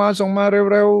ธส่งมา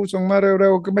เร็วๆส่งมาเร็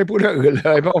วๆก็ไม่พูดเรื่องอื่นเล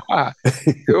ยเพราะว่า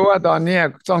ถือว่าตอนเนี้ย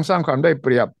ต้องสร้างความได้เป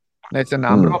รียบในสน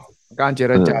าอืมมรบการเจ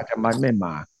รเออจาจะมันไม่ม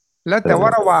าและเอแต่ว่า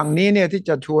ระหอว่างนี้เนี่ยที่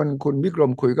จะชวนคุณวิกร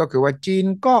มคุยก็คือว่าจีน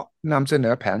ก็นำเสน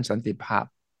อแผนสันติภาพ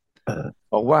เออ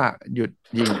บอกว่าหยุด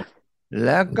ยิงแ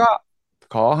ล้วก็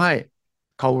ขอให้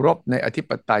เคารพในอธิป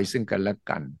ไตยซึ่งกันและ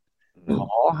กันข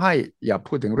ออืมให้อย่า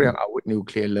พูดถึงเรื่องอาวุธนิวเ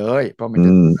คลียร์เลยเพราะมันอืจ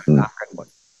ะมอืมตามกันหมด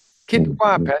คิอืดว่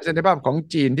าแผมนสันติภาพของ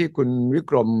จีนที่คุณวิ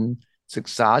กรมศึก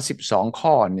ษา12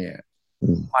ข้อเนี่ยอื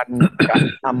มมันจะ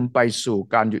นำไปสู่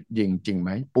การหยุดยิงจริงไหม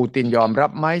ปูตินยอมรั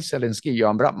บไหมเซเลนสกี้ยอ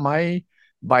มรับไหม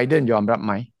ไบเดนยอมรับไ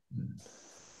หม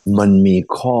มันมี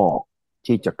ข้อ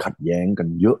ที่จะขัดแย้งกัน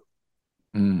เยอะ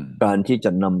อืมการที่จ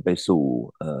ะนำไปสู่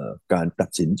การตัด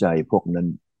สินใจพวกนั้น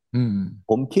อืม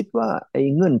ผมคิดว่าไอ้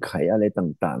เงื่อนไขอะไร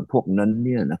ต่างๆพวกนั้นเ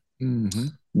นี่ยนะอืมอืม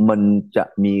มันจะ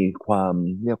มีความ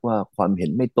เรียกว่าความเห็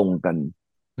นไม่ตรงกัน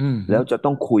อืมแล้วจะต้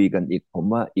องคุยกันอีกผม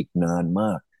ว่าอีกนานม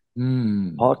ากอืม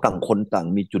เพราะต่างคนต่าง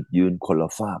มีจุดยืนคนละ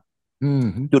ฝากอืม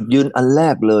จุดยืนอันแร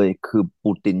กเลยคือ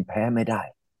ปูตินแพ้ไม่ได้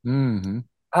อืม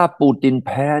ถ้าปูตินแ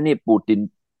พ้นี่ปูติน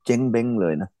เจ๊งเบ้งเล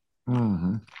ยนะ อืมอื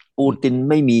มปูติน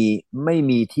ไม่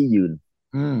มีที่ยืน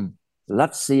อืมรั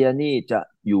สเซียนี่จะ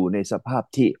อยู่ในสภาพ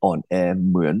ที่อ่อนแอ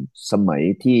เหมือนสมัย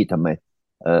ที่ทำไม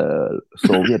เอ่อโซ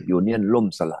เวียตยูเนี่ยนล่ม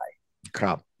สลายค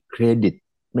รับเครดิต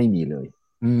ไม่มีเลย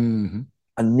อืม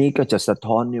อันนี้ก็จะสะ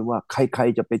ท้อนเนี่ยว่าใคร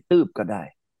ๆจะไปตืบก็ได้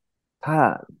ถ้า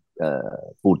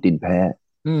ปูตินแพ้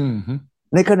อืม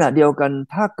ในขณะเดียวกัน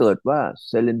ถ้าเกิดว่าเ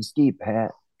ซเลนสกี้แพ้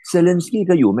เซเลนสกี้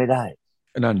ก็อยู่ไม่ได้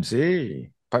นั่นสิ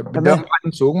ใช่ไหม เดิมพัน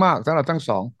สูงมากสำหรับทั้งส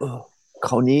องเออค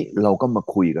ราวนี้เราก็มา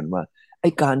คุยกันว่าไอ้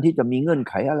การที่จะมีเงื่อน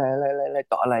ไขอะไร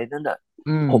ต่ออะไรนั่นน่ะ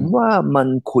อืมผมว่ามัน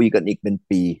คุยกันอีกเป็น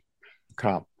ปีค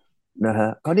รับนะฮะ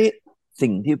คราวนี้สิ่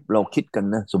งที่เราคิดกัน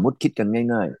นะสมมุติคิดกัน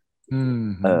ง่ายอืม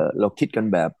ๆเราคิดกัน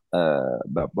แบบ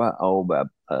แบบว่าเอาแบบ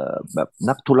แบบ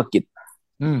นักธุรกิจ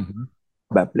อืม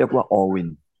แบบเรียกว่า all win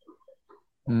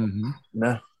อืมน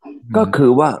ะอืมก็คื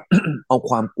อว่าเอา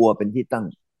ความกลัวเป็นที่ตั้ง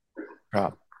ครั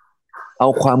บเอา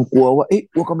ความกลัวว่าเอ๊ะ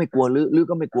อ้วก็ไม่กลัวหรือ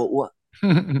ก็ไม่กลัวอ้ว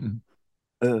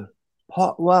เออเพรา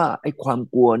ะว่าไอ้ความ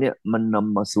กลัวเนี่ยมันน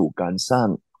ำมาสู่การสร้าง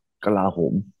กลาโห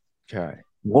มใช่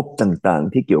งบต่าง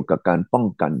ๆที่เกี่ยวกับการป้อง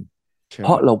กันใช่เพ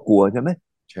ราะเรากลัวใช่ไหม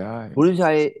ใช่คุณสุทธิ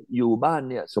ชัยอยู่บ้าน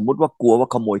เนี่ยสมมุติว่ากลัวว่า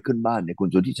ขโมยขึ้นบ้านเนี่ยคุณ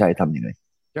สุทธิชัยทำยังไง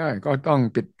ใช่ก็ต้อง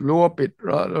ปิดรั้วปิด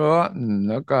รั้ว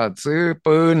แล้วก็ซื้อ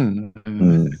ปืนอื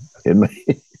มเห็นไหม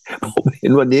ผมเห็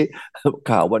นวันนี้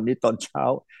ข่าววันนี้ตอนเช้า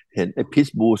เห็นไอ้พิษ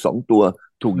บู2 ตัว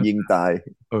ถูกยิงตาย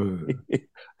เออ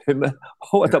เห็นไหมเพ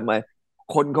ราะว่าทำไม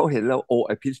คนเขาเห็นแล้วโอ้ไ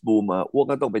อ้พิษบูมาอ้วก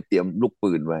ก็ต้องไปเตรียมลูก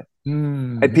ปืนไว้ อื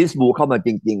ไอ้พิษมบูเข้ามาจ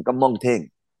ริงๆก็ม่องเท่ง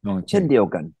ลองเช็คเช่นเดียว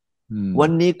กันอืมวั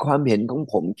นนี้ความเห็นของ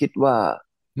ผมคิดว่า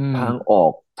อืมทางออ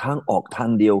กทาง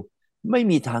เดียวไม่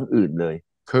มีทางอื่นเลย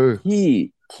คือที่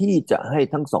ที่จะให้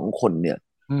ทั้งสองคนเนี่ย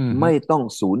อืมไม่ต้อง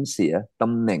สูญเสียต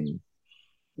ำแหน่ง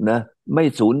นะไม่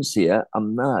สูญเสียอ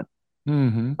ำนาจอืม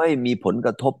ไม่มีผลก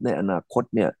ระทบในอนาคต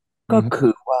เนี่ยอืก็มคื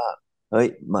อว่าเฮ้ย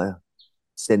มา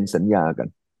เซ็นสัญญากัน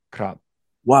ครับ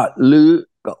ว่าลือ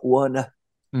กับอัวนะ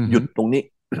อืหยุดมตรงนี้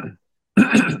อื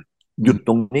มหยุดต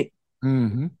รงนี้อืม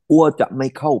อัวจะไม่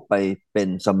เข้าไปเป็น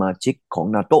สมาชิกของ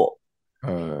นาโตเอ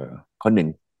อข้อหนึ่ง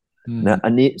อืมนะอั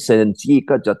นนี้เซเลนสกี้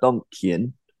ก็จะต้องเขียน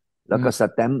อืแล้วก็มส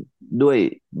แตมป์ด้วย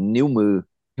นิ้วมือ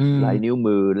อืมลายนิ้ว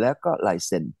มือและก็ลายเ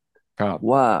ซ็นครับ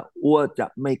ว่าอัวจะ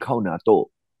ไม่เข้านาโต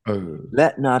เออและ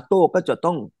นาโตก็จะ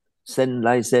ต้องเซ็นล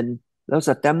ายเซ็นแล้วส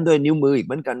แตมป์ด้วยนิ้วมืออีกเ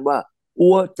หมือนกันว่า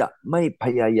อัวจะไม่พ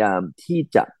ยายามที่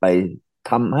จะไป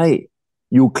ทำให้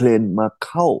ยูเครนมาเ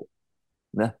ข้า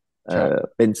นะใช่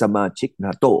เป็นสมาชิกน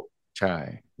าโตใช่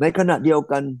ในขณะเดียว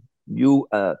กัน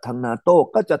ทางนาโต้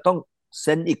ก็จะต้องเ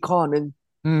ซ็นอีกข้อหนึ่ง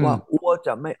อืมว่าอัวจ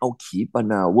ะไม่เอาขีป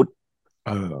นาวุธเ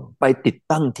ออไปติด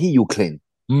ตั้งที่ยูเครน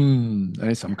อืมอัน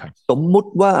นี้สำคัญสมมุ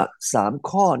ติว่า3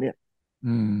 ข้อเนี่ย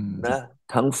อืนะม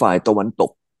ทั้งฝ่ายตะวันต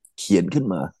กเขียนขึ้น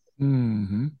มาอืม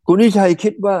คุณนิชัยคิ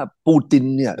ดว่าปูติน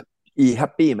เนี่ยแฮ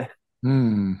ปปี้ไหมอื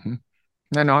ม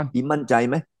แน่นอนมั่นใจ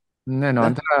ไหม แน่นอน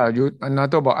นะถ้าอยู่นา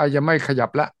โตบอกยังไม่ขยับ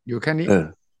ละอยู่แค่นี้เออ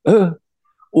เออ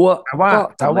อัวแต่ว่าก็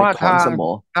แต่ทำไมถอว่านสมอ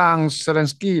ทางเซเลน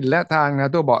สกี้และทางนา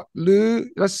โตบอกหรือ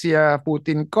รัสเซียปู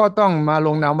ตินก็ต้องมาล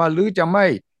งนามว่าหรือจะไม่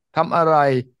ทำอะไร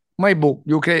ไม่บุก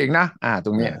ยูเครนอีกนะต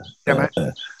รงเนี้ยใช่ไหม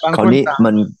ต่างคราวนี้คนต่าง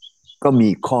มันก็มี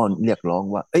ข้อเรียกร้อง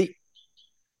ว่าเอ้ย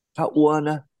ถ้าอัว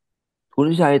นะคุณ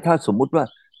วิชัยถ้าสมมุติว่า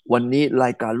วันนี้รา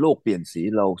ยการโลกเปลี่ยนสี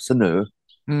เราเสนอ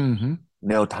อืมฮึ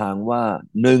แนวทางว่า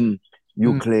หนึ่งอืม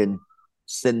ยูเครน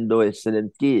เซ็นโดยเซเลน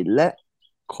สกี้และ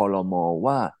คอรมอ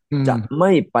ว่าอืจะมไ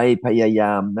ม่ไปพยาย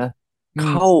ามนะอืมเ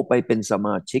ข้าไปเป็นสม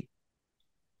าชิก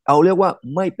เอาเรียกว่า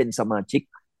ไม่เป็นสมาชิก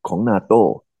ของนาโต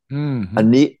อืมฮึอัน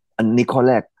นี้อันนี้ข้อ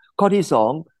แรกข้อที่สอ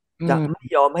งจะอืมไม่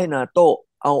ยอมให้นาโต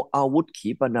เอาอาวุธขี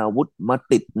ปนาวุธมา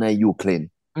ติดในยูเครน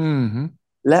อืมฮึ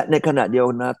และในขณะเดียว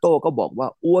นาโต้ก็บอกว่า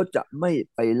อัวจะไม่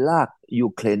ไปลากยู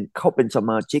เครนเข้าเป็นส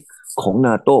มาชิกของน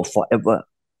าโต้ forever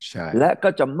ใช่และก็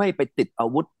จะไม่ไปติดอา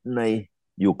วุธใน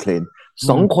ยูเครนอืม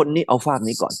สองคนนี้เอาฝาก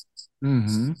นี้ก่อนอืม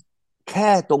ฮึแค่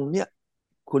ตรงเนี้ย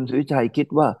คุณสุวิชัยคิด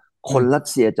ว่าคนอืมรัส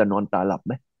เซียจะนอนตาหลับไ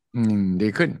หมดี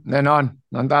ขึ้นแน่นอน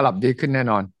นอนตาหลับดีขึ้นแน่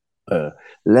นอนเออ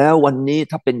แล้ววันนี้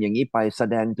ถ้าเป็นอย่างนี้ไปแส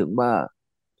ดงถึงว่า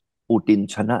ปูติน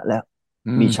ชนะแล้ว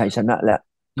อืมมีชัยชนะแล้วอื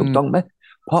มถูกต้องไหม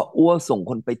เพราะอัวส่ง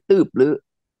คนไปตืบหรือ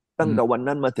อืตั้งแต่มวัน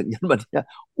นั้นมาถึงยันวันนี้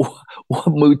อัว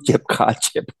มือเจ็บขาเ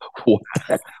จ็บหัวแ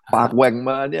ตกปากแหว่ง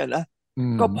มาเนี่ยนะอื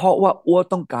มก็เพราะว่าอัว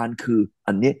ต้องการคือ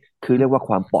อันนี้คือเรียกว่าค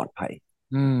วามปลอดภัย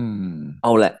อืมเอ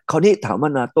าแหละคราวนี้ถามว่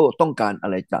านาโต้ต้องการอะ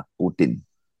ไรจากปูติน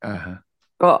ฮะ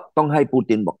ก็ต้องให้ปู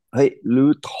ตินบอกเฮ้ยรื้อ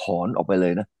ถอนออกไปเล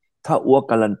ยนะถ้าอ้วก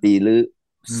การันตีหรือ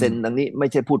อืมเซ็นดังนี้ไม่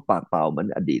ใช่พูดปากเปล่าเหมือน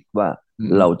อดีตว่าอืม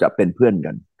เราจะเป็นเพื่อน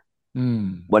กันอืม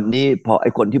วันนี้พอไอ้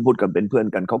คนที่พูดกันเป็นเพื่อน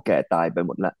กันเขาแก่ตายไปห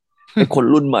มดแล้วไอ้คน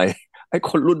รุ่นใหม่ไอ้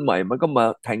คนรุ่นใหม่มันก็มา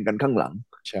แทงกันข้างหลัง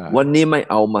ใช่วันนี้ไม่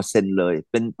เอามาเซ็นเลย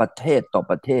เป็นประเทศต่อ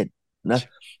ประเทศนะ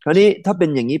คราวนี้ถ้าเป็น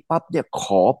อย่างนี้ปั๊บเนี่ยข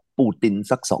อปูติน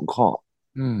สักสองข้อ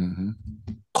อืม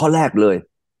ข้อแรกเลย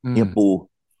อืมเฮียปู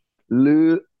ลื้อ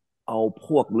เอาพ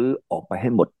วกลื้อออกไปให้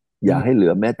หมดอย่าให้อืมเหลื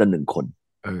อแม้แต่หนึ่งคน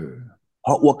เออเพ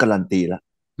ราะอ้วกการันตีแล้ว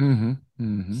อืมอื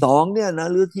มสองเนี่ยนะ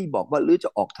ลื้อที่บอกว่าลื้อจะ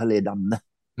ออกทะเลดำนะ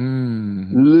อืม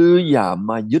ลื้ออย่า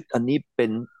มายึดอันนี้เป็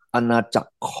นอาณาจัก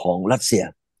รของรัสเซีย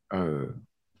เออ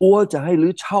อ้วจะให้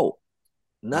ลื้อเช่า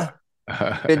เออนะ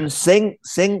เป็นเ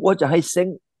ซ้งอ้วจะให้เซ้ง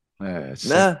เออเซ็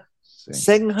งนะเซ็งเ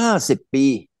ซ้ง50 ปี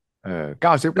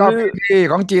99ลื้อ ปี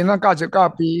ของจีนต้อง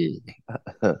99 ปี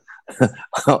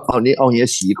เอานี้เอาเฮีย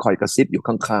ฉีคอยกระซิบอยู่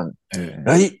ข้างเอๆเ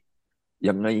ฮ้ยอ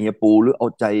ยังไงเฮียปูหรือเอา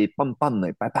ใจปั้มๆหน่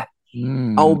อยไปอื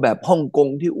เอาแบมบฮ่องกง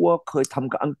ที่อ้วเคยท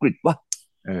ำกับอังกฤษว่า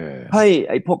เออให้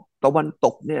ไอ้พวกตะวันต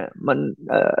กเนี่ยมัน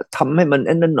ทำให้มันไ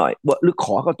อ้นั่นหน่อยว่าหรือข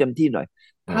อเขาเต็มที่หน่อย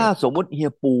ถ้าเออสมมุติเฮี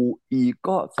ยปูอี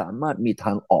ก็สามารถมีท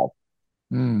างออก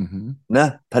อืมนะ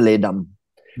ทะเลด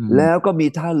อืำแล้วมก็มี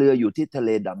ท่าเรืออยู่ที่ทะเล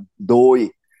ดำโดย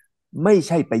ไม่ใ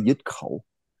ช่ไปยึดเขา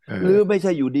เอหรืออไม่ใ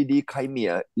ช่อยู่ดีๆใครเมี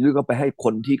ยหรือก็ไปให้ค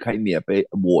นที่ใครเมียไป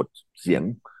โหวตเสียง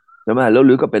ใช่ไหมแล้วห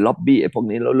รือก็ไปล็อบบี้ไอ้พวก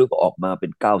นี้แล้วหรือก็ออกมาเป็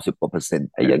น90 กว่าเปอร์เซ็นต์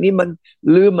ไอ้อย่างนี้มัน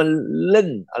หรือมันเล่น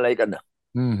อะไรกันอ่ะ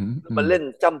อืมอืมมันเล่น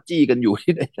จ้ำจี้กันอยู่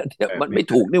ที่ไหนเนี่ยมันไม่ไม่ไ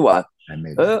ด้ถูกนี่หว่าไม่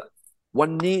ได้เออวัน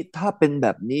นี้ถ้าเป็นแบ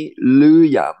บนี้หรือ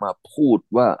อย่ามาพูด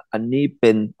ว่าอันนี้เ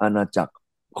ป็นอาณาจักร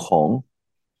ของ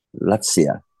รัสเซีย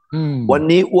อืมวัน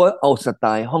นี้อ้วเอาสไต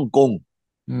ล์ฮ่องกง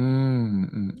อืม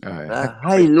นะให้เขาใ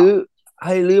ห้ไปทลือใ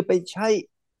ห้ลือไปใช้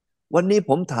วันนี้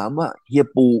ผมถามว่าเฮีย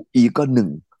ปูอีก็หนึ่ง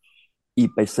อี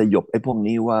ไปสยบไอ้พวก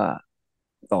นี้ว่า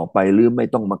ต่อไปลือไม่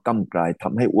ต้องมาก้ำกลายท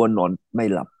ำให้อ้วนนอนไม่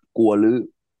หลับกลัวลือ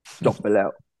จบไปแล้ว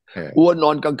ำอ้วนน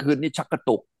อนกลางคืนนี่ชักกระ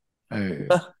ตุกเออ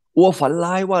นะอ้วฝัน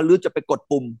ร้ายว่าลือจะไปกด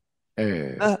ปุ่มเอ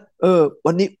นะอ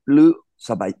วันนี้ลือ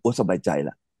อ้วสบายใจล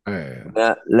ะเออน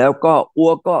ะแล้วก็อ้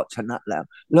วก็ชนะแล้ว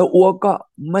แล้วอ้วก็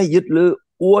ไม่ยึดลือ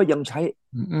อ้วยังใช้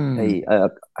อืมไอ้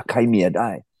ใครเมียได้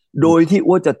โดยที่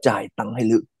อ้วจะจ่ายตังค์ให้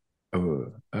ลือเออ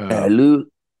เอแต่อลือ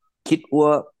คิดว่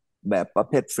าแบบประ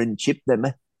เภทเฟรนชิพได้ไหม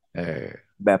เออ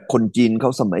แบบคนจีนเข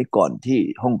าสมัยก่อนที่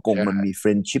ฮ่องกงมันใช่มีเฟร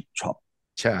นชิพช็อป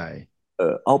ใช่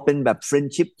เอาเป็นแบบเฟรน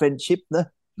ชิพนะ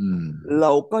อืมเร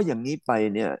าก็อย่างนี้ไป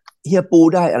เนี่ยเฮียปู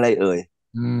ได้อะไรเอ่ย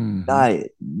อืได้ม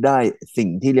ได้สิ่ง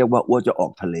ที่เรียกว่าอ้วจะออ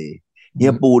กทะเลอืมเฮี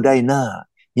ยปูได้หน้า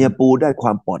เฮีอืมยปูได้คว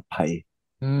ามปลอดภัย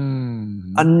อื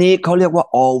อันมนี้เขาเรียกว่า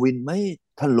all win ไหม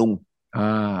ท่านลุงอ่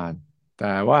าแ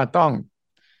ต่ว่าต้อง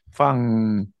ฟัง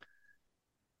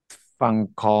ฝั่ง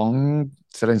ของ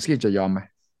เซเลนสกี้จะยอมไหม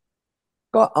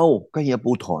ก็ก็เฮีย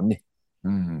ปูถอนนี่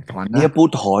ถอนนะเฮียปู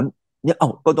ถอนเนี่ย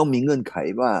ก็ต้องมีเงื่อนไข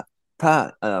ว่าถ้า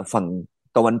ฝั่ง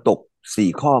ตะวันตก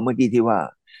4 ข้อเมื่อกี้ที่ว่า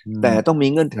อืมแต่ต้องมี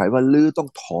เงื่อนไขว่าลือต้อง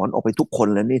ถอนออกไปทุกคน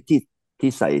แล้วนี่ที่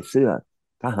ใส่เสื้อ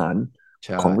ทหารใ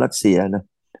ช่ของรัสเซียนะ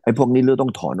ไอ้พวกนี้ลือต้อ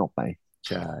งถอนออกไป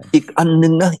ใช่อีกอันหนึ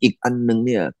งนะอีกอันหนึงเ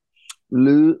นี่ย ห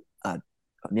รืออาจ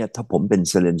เนี่ยถ้าผมเป็น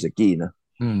เซเลนสกี้นะ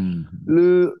อืมหรื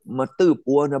อมาตื้อ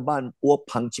ปัวนะบ้านปัว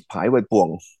พังชิบหายไว้ป่วง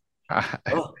อ่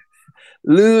เออา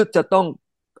หรือจะต้อง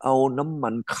เอาน้ำมั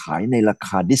นขายในราค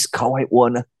าดิสคาวให้อัว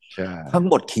นะใช่ทั้ง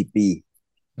หมดกี่ปี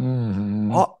อื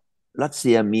เพราะมรัสเ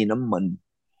ซียมีน้ำมัน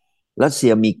รัสเซี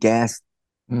ยมีแก๊ส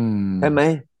อืมใช่ไหม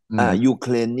อืมยูเค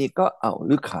รนนี่ก็เอาห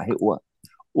รือขายให้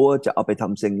อัวจะเอาไปท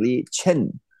ำเซงลี่เช่น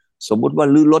สมมุติว่า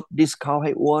หรือลดดิสคาวใ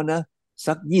ห้อัวนะ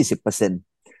สัก20%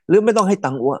หรือไม่ต้องให้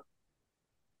ตังค์อัว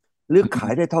หรือขา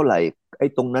ยได้เท่าไหร่ไอ้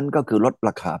ตรงนั้นก็คือลดร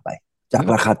าคาไปจาก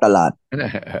ราคาตลาด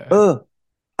เออ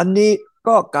อันนี้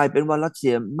ก็กลายเป็นว่ารัสเซี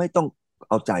ยไม่ต้อง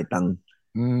เอาจ่ายตังค์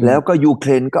อืมแล้วก็ยูเคร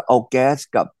นก็เอาแก๊ส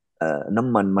กับน้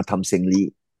ำมันมาทำเซงลี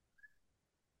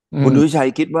อืคุณดุมชัย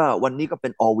คิดว่าวันนี้ก็เป็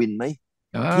นออวินไหม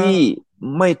อ่ที่า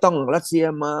ไม่ต้องรัสเซีย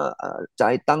มาจ่า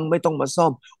ยตังค์ไม่ต้องมาซ่อ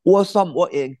มอัวซ่อมอัว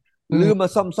เองหรือมา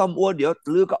อืมซ่อมอัวเดี๋ยว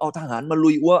หรือก็เอาทหารมาลุ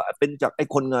ยอัวเป็นจากไอ้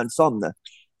คนงานซ่อมนะ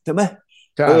ใช่ไหม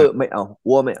ใช่ไม่เอา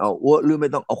อัวไม่เอาอัวหรือไม่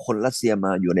ต้องเอาคนรัสเซียม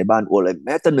าอยู่ในบ้านอัวเลยแ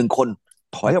ม้แต่1 คน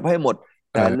ถอยออกไปให้หมด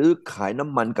เอแต่หรืออขายน้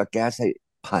ำมันกับแก๊สให้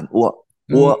ผ่านอัว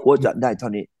อือัวมจะได้เท่า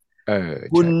นี้เออ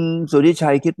คุณใช่สุทธิ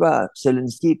ชัยคิดว่าเซเลน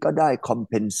สกี้ก็ได้คอมเ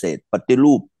พนเซตปฏิ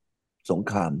รูปสง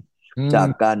ครามอืจากม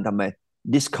การทำไม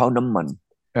ดิสคาวน้ำมัน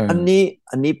เอออันนี้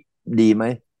อันนี้ดีไหม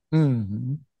อืม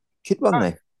คิดว่าไง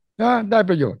ได้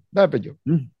ประโยชน์ได้ประโยชน์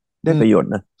อืมได้อืมประโยชน์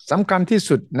นะสำคัญที่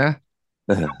สุดนะ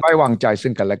ไว้เออวางใจ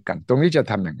ซึ่งกันและกันตรงนี้จะ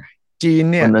ทำยังไงจีน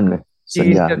เนี่ยเพราะนั่นไงจีสัญ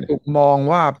ญานจะถูกมอง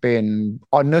ว่าเป็น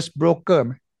honest broker ไ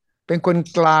หมเป็นคน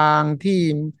กลางที่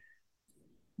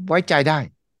ไว้ใจได้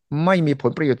ไม่มีผ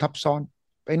ลประโยชน์ทับซ้อน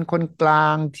เป็นคนกลา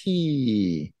งที่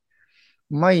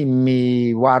ไม่มี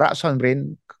วาระซ่อนเร้น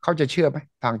เขาจะเชื่อไหม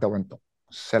ทางตะวันตก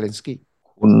เซเลนสกี้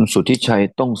คุณสุทธิชัย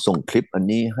ต้องส่งคลิปอัน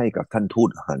นี้ให้กับท่านทูต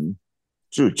หัน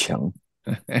จื้อเฉียง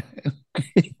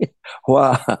ว่า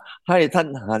ให้ท่าน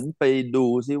หันไปดู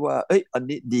ซิว่าเอ้ยอัน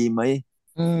นี้ดีไหม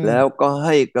อืแล้วมก็ใ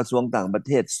ห้กระทรวงต่างประเ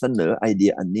ทศเสนอไอเดี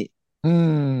ยอันนี้อื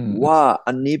มว่า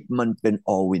อันนี้มันเป็นอ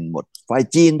อลวินหมดฝ่าย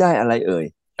จีนได้อะไรเอ่ย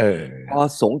เอพออ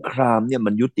สงครามเนี่ย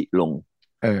มันยุติลง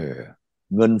เออ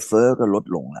เงินเฟ้อก็ลด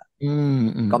ลงละอืม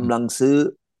อืมกำลังซื้อ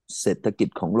เศรษฐกิจ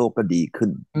ของโลกก็ดีขึ้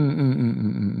นอืมอืมอืมอื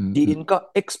มอืมอืมอืมจีนก็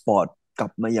เอ็กซ์พอร์ตกลั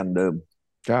บมาอย่างเดิม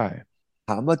ใช่ถ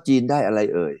ามว่าจีนได้อะไร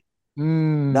เอ่ย อื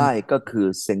ได้มก็คือ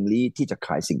เซ็งลี่ที่จะข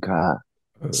ายสินค้า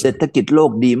เออเศรษฐกิจโล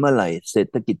กดีเมื่อไหร่เศรษ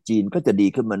ฐกิจจีนก็จะดี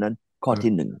ขึ้นมานั้นข้อเออ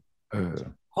ที่หนึ่งเออ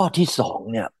ข้อที่สอง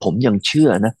เนี่ยผมยังเชื่อ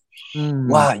นะอื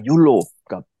ว่ามยุโรป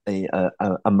กับไอ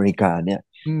อเมริกาเนี่ย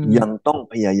อืยังมต้อง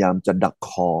พยายามจะดักค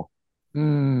ออื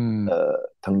ม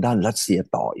ทางด้านรัสเซีย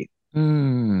ต่ออีกอื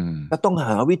มก็ต้องห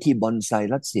าวิธีบอนไซ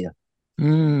รัสเซียอื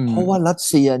เพราะว่ามรัส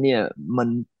เซียเนี่ยมัน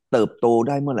เติบโตไ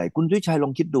ด้เมื่อไหร่คุณทุยชัยลอ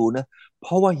งคิดดูนะเพ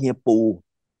ราะว่าเฮียปู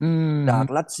อืจากม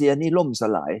รัสเซียนี่ล่มส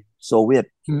ลายโซเวียต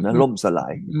อืมอืมนะล่มสลา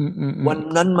ย อืมอืมอืมวัน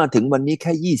นั้นมาถึงวันนี้แ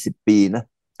ค่20 ปีนะ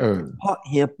เออเพราะ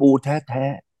เฮียปูแท้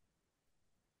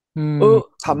อืๆ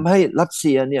มทำให้รัสเ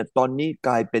ซียเนี่ยตอนนี้ก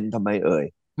ลายเป็นทำไมเอ่ย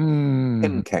อืเข้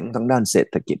มมแข็งทางด้านเศรษ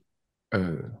ฐกิจเอ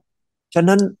อฉะ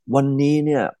นั้นวันนี้เ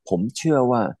นี่ยผมเชื่อ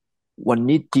ว่าวัน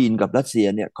นี้จีนกับรัสเซีย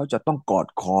เนี่ยเขาจะต้องกอด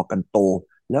คอกันโต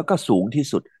แล้วก็สูงที่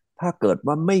สุดถ้าเกิด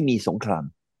ว่าไม่มีสงคราม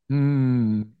อืม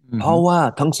อืมเพราะว่า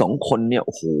ทั้ง2 คนเนี่ยโ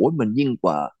อ้โหมันยิ่งก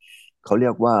ว่าเขาเรี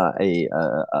ยกว่าไอ้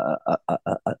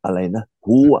อะไรนะ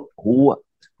ฮู้คุณ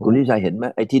หูลิชัยเห็นไหม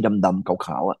ไอ้ที่ดำๆข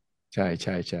าวๆอ่ะ ใช่ใ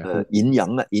ช่ใช่หูอินหยา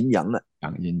งอ่ะอินหยางอ่ะอย่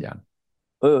างยินอย่าง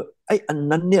ไออัน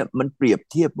นั้นเนี่ยมันเปรียบ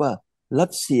เทียบว่ารั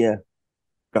สเซีย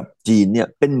กับจีนเนี่ย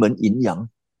เป็นเหมือนอินหยาง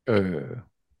เ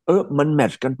ออมันแมท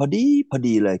ช์กันพอ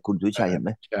ดีเลยคุณสุวิเออชัยเห็นไห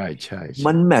มใช่ใช่ใช่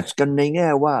มันแมทช์กันในแง่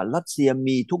ว่ารัสเซีย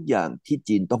มีทุกอย่างที่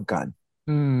จีนต้องการ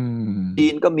อืจี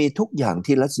นมก็มีทุกอย่าง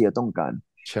ที่รัสเซียต้องการ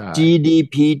ใช่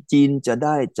GDP จีนจะไ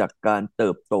ด้จากการเติ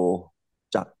บโต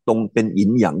จากตรงเป็นอิ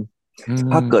นหยางอื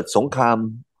ถ้าเกิดมสงคราม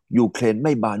ยูเครนไ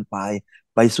ม่บานปลาย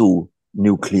ไปสู่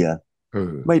นิวเคลียร์เอ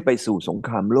อไม่ไปสู่สงค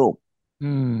รามโลก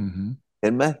อืมเห็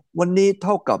นไหมวันนี้เ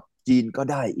ท่ากับจีนก็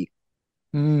ได้อีก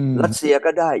อืรัสเซีมย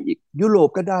ก็ได้อีกยุโรป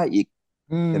ก็ได้อีก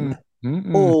อืมเห็นไหมอืม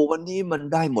อืโอ้มวันนี้มัน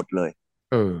ได้หมดเลย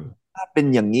เออถ้าเป็น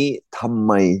อย่างนี้ทำไ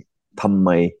ม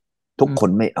ทุกอืมคน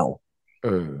ไม่เอาเอ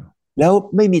อแล้ว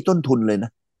ไม่มีต้นทุนเลยน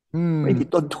ะอืไม่มี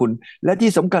มต้นทุนและที่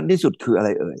สำคัญที่สุดคืออะไร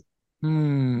เอ่ยอื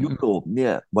ยุโรมปเนี่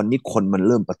ยวันนี้คนมันเ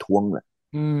ริ่มประท้วงแหละ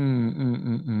อืมอืม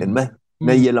อืมอืมเห็นไหมอืมใน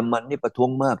เยอรมันนี่ประท้วง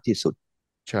มากที่สุด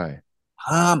ใช่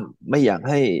ห้ามไม่อยาก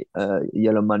ให้เย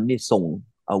อรมันนี่ส่ง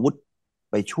อาวุธ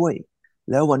ไปช่วย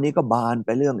แล้ววันนี้ก็บานไป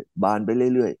เ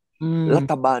รื่อยอืๆรั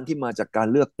ฐมบาลที่มาจากการ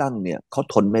เลือกตั้งเนี่ยเขา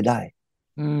ทนไม่ได้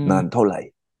อืนานมเท่าไหร่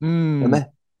อืมใช่ไหม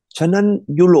ฉะนั้น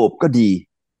ยุโรปก็ดี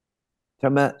ใช่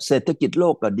ไหมเศรษฐกิจโล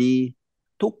กก็ดี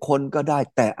ทุกคนก็ได้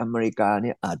แต่อเมริกาเ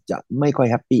นี่ยอาจจะไม่ค่อย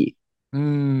แฮปปี้อื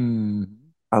ม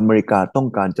อเมริกาต้อง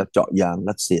การจะเจาะยาง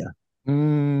รัสเซียอื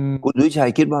คุณมสุวิชัย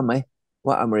คิดว่าไหม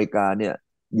ว่าอเมริกาเนี่ย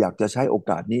อยากจะใช้โอ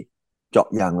กาสนี้เจาะ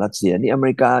ยางรัสเซียนี่อเม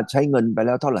ริกาใช้เงินไปแ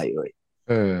ล้วเท่าไหร่เอ่ย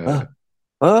เอฮะอ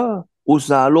เอออุต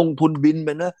ส่าห์ลงทุนบินไป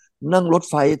นะนั่งรถ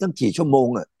ไฟตั้งกี่ชั่วโมง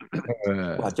อ่ะ เอ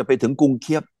กว่าอจะไปถึงกรุงเ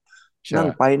คียบนั่ง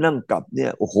ไปใช่นั่งกลับเนี่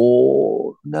ยโอ้โห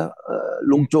นะ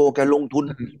ลุอืมงโจแกลงทุน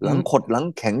หอืมลังขดหลัง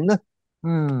แข็งนะอื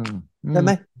มอืมใช่ไห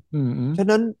มอืมอืมฉะ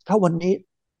นั้นถ้าวันนี้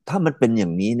ถ้ามันเป็นอย่า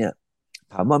งนี้เนี่ย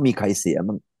ถามว่ามีใครเสีย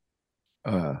มั้งเอ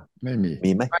อไม่มี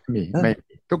มีไหมฮะไม่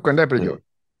มีทุกคนได้ปเออระโยชน์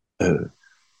เออ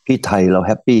พี่ไทยเราแ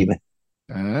ฮปปี้ไหม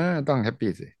อ่าต้องแฮปปี้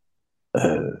สิเอ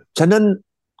อฉะนั้น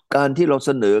การที่เราเ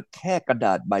สนอแค่กระด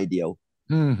าษใบเดียว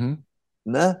อืมฮึ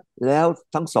นะแล้ว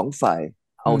ทั้งสองฝ่าย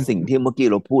อืเอาสิ่งมที่เมื่อกี้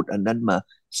เราพูดอันนั้นมา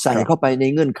ใส่ครับเข้าไปใน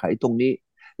เงื่อนไขตรงนี้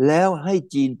แล้วให้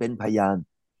จีนเป็นพยาน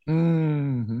อื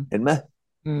มฮึเห็นไหม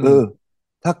อืมเออ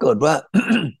ถ้าเกิดว่า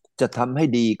จะทำให้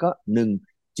ดีก็หนึ่ง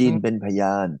จีอืมนเป็นพย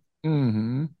านอืมฮึ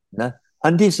นะอั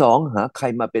นที่สองหาใคร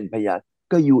มาเป็นพยาน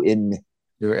ก็ยูเอ็นเนี่ย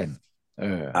ยูเอ็นเอ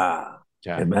ออ่าใ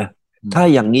ช่เห็นไหมอืมถ้า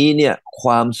อย่างนี้เนี่ยคว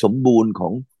ามสมบูรณ์ขอ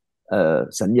ง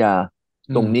สัญญา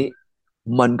อืมตรงนี้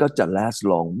มันก็จะ last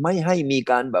long ไม่ให้มี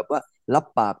การแบบว่ารับ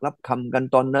ปากรับคำกัน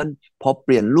ตอนนั้นพอเป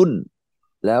ลี่ยนรุ่น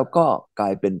แล้วก็กลา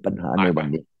ยเป็นปัญหาไม่ไม่ในวัน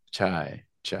นี้ใช่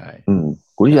ใช่ อืม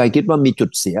คุณยายคิดว่ามีจุด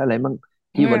เสียอะไรมั้ง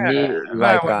ที่แม่วันนี้แม่วันร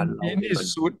ายการเรานี้นี่นี่มัน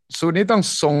สูตรนี้ต้อง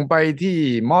ส่งไปที่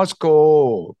มอสโก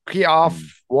คียฟอืม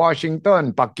วอชิงตัน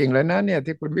ปักกิ่งเลยนะเนี่ย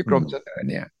ที่คุณวิกอืมรมเสนอ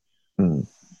เนี่ยอืม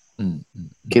อืมอืม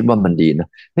อืม คิดว่ามันดีนะ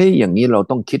เฮ้ยอย่างนี้เรา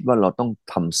ต้องคิดว่าเราต้อง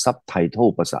ทำซับไตเติล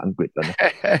ภาษาอังกฤษแล้วนะ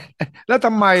แล้วท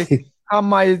ำไม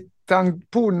ทาง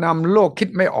ผู้นำโลกคิด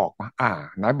ไม่ออกวะ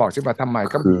ไหนบอกสิว่าทำไม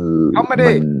ก็มีคือเขาไม่ได้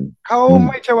มันเขาอืมไ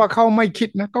ม่ใช่ว่าเขาไม่คิด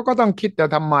นะก็ต้องคิดแต่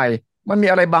ทำไมมันมี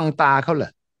อะไรบังตาเขาเหร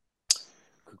อ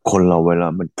คนเราเวลา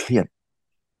มันเครียด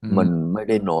มันอืมไม่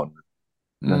ได้นอน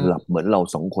อืนะหลับมเหมือนเรา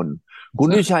สองคนคุณ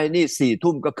วิชัยนี่4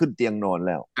 ทุ่มก็ขึ้นเตียงนอนแ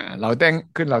ล้วเราเต้ง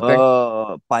ขึ้นเราเอเต้ง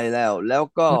ไปแล้วแล้ว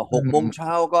ก็อื6 โมงเช้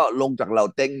าก็ลงจากเหล่า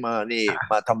เต็งมานี่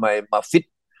มาทำไมมาฟิต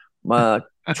มา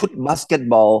ชุดม บาสเกต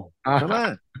บอลใช่ไหม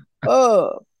เออ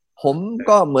ผม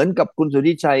ก็เหมือนกับคุณสุท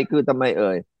ธิชัยคือทำไมเ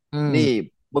อ่ยอืมนี่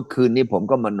เมื่อคืนนี้ผม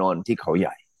ก็มานอนที่เขาให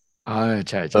ญ่ เออ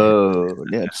ใช่เออใช่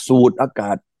เนี่ยสูดอาก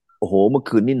าศโอ้โหเมื่อ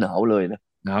คืนนี่หนาวเลยนะ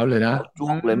หนาวเลยนะหนาวโจ๊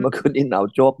อืกเลยมเมื่อคืนนี่หนาว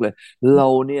โจ๊กเลยเรา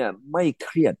เนี่ยไม่เค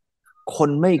รียดคน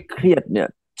ไม่เครียดเนี่ย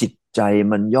จิตใจ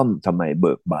มันย่อมทำไมเ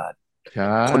บิกบานใช่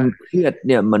คนเครียดเ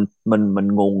นี่ยมัน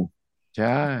งงใช่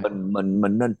มั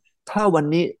นนั่นถ้าวัน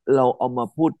นี้เราเอามา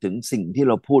พูดถึงสิ่งที่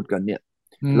เราพูดกันเนี่ย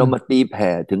อืมเรามาตีแผ่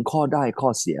ถึงข้อได้ข้อ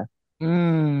เสียอื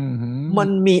มมัน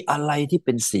มีอะไรที่เ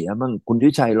ป็นเสียมั่งคุณ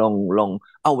วิชัยลอง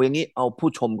เอาอย่างนี้เอาผู้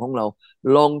ชมของเรา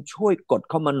ลองช่วยกด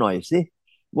เข้ามาหน่อยสิ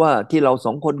ว่าที่เราส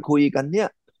องคนคุยกันเนี่ย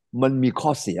มันมีข้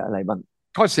อเสียอะไรบ้าง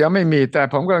ข้อเสียไม่มีแต่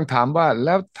ผมกำลังถามว่าแ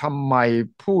ล้วทำไม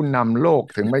ผู้นำโลก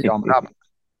ถึงไม่ยอมรับ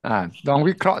ลอง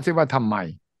วิเคราะห์สิว่าทำไม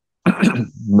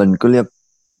มันก็เรียก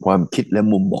ความคิดและ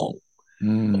มุมมอง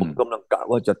อืมผมกำลังกะ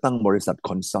ว่าจะตั้งบริษัทค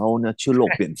อนซัลท์นะชื่อโล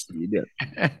กเปลี่ยนสีเนี่ย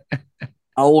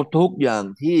เอาทุกอย่าง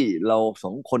ที่เราส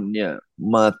องคนเนี่ย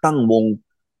มาตั้งวง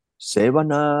เสว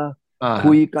นา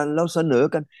คุฮะยกันแล้วเสนอ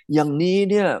กันอย่างนี้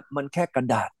เนี่ยมันแค่กระ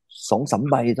ดาษ2-3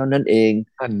 ใบเท่านั้นเอง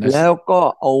นั่นนะสิแล้วก็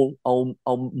เอาเอ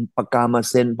าปากกามา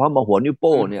เซ็นพร้อมมาหัวนิ้วโ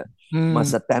ป้อืมเนี่ยอืมมา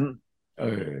สแตมป์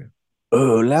เอ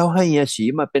อแล้วให้เฮียฉี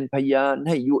มาเป็นพยานใ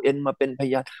ห้ยูเอ็นมาเป็นพ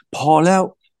ยานพอแล้ว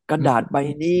กระอืมดาษใบ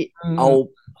นี้อืเอาม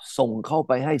ส่งเข้าไ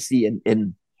ปให้ CNN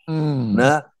อืมน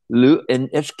ะหรือ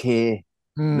NHK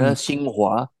อืมนะชิงหัว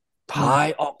อืมถ่าย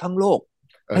ออกทั้งโลก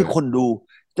ให้คนเออดู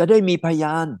จะได้มีพย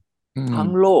านอืมทั้ง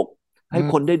โลกให้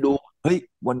คนอืมได้ดูเฮ้ย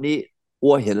วันนี้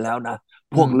อัวเห็นแล้วนะ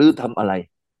พอืมวกลือทำอะไร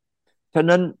ฉะ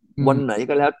นั้นอืมวันไหน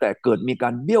ก็แล้วแต่เกิดมีกา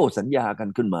รเบี้ยวสัญญากัน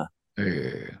ขึ้นมาเอ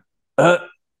อเออ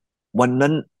วัน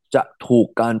นั้นจะถูก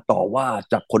การต่อว่า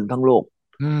จากคนทั้งโลก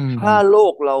อืถ้ามโล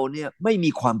กเราเนี่ยไม่มี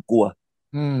ความกลัว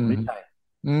อืมไม่ใช่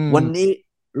อืม วันนี้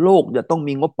โลกจะต้อง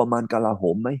มีงบประมาณกลาโห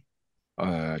มไหมเอ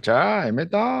อใช่ไม่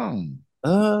ต้องเอ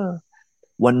อ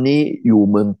วันนี้อยู่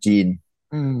เมืองจีน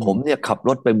อืมผมเนี่ยขับร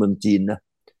ถไปเมืองจีนนะ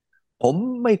ผม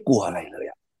ไม่กลัวอะไรเลย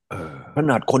อะเอขอ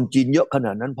นาดคนจีนเยอะขน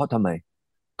าดนั้นเพราะทำไม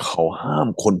เขาห้าม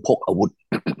คนพกอาวุธ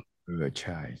ใ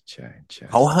ช่ใช่ใช่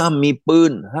เขาห้ามมีปื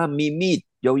นห้ามมีมีด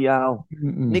ยาวอื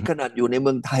มอืม ๆนี่ขนาดอยู่ในเ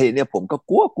มืองไทยเนี่ยผมก็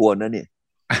กลัวนะเนี่ย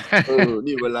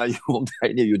นี่เวลาอยู่เมืองไทย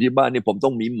เนี่ยอยู่ที่บ้านเนี่ยผมต้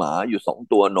องมีหมาอยู่2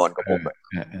 ตัวนอนกับเออผมอ่ะ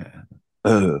เออเออเอ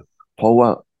อเพราะว่า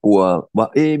กลัวว่า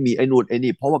มีไอ้นู่นไอ้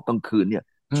นี่เพราะว่ากลางคืนเนี่ย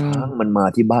อืช้างมมันมา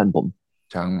ที่บ้านผม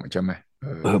ช่างใช่ไหมเ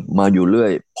ออมาอยู่เรื่อ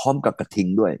ยพร้อมกับกระทิง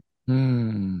ด้วยอื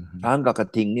ช้างมกับกระ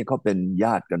ทิงเนี่ยเขาเป็นญ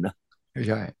าติกันนะ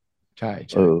ใช่ใช่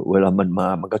เวลามันมา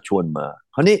มันก็ชวนมา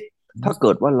คราวนี้ถ้าเ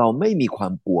กิดว่าเราไม่มีควา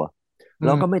มกลัว เร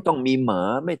าก็ไม่ต้องมีหมา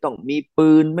ไม่ต้องมี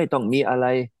ปืนไม่ต้องมีอะไร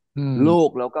อืมโลก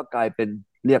เราก็กลายเป็น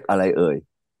เรียกอะไรเอ่ย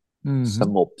อืมส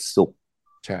งบสุข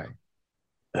ใช่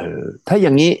ถ้าอย่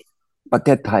างนี้ประเท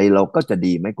ศไทยเราก็จะ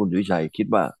ดีไหมคุณสุวิชัยคิด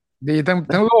ว่าดี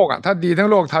ทั้งโลกอ่ะถ้าดีทั้ง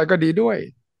โลกไทยก็ดีด้วย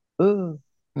เออ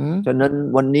อืมฉะนั้น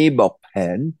วันนี้บอกแผ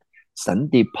นสัน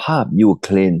ติภาพยูเค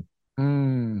รนอื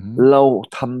มเรา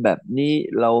ทำแบบนี้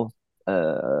เรา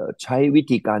ใช้วิ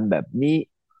ธีการแบบนี้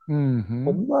อืมอืมผ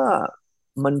มว่า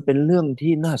มันเป็นเรื่อง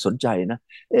ที่น่าสนใจนะ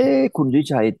เอ๊ะคุณวิ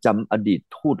ชัยจำอดีต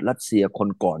ทูตรัสเซียคน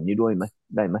ก่อนนี้ด้วยไหม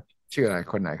ได้ไหมชื่ออะไร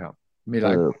คนไหนครับมีหเออล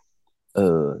ายคนเอ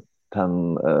อทาง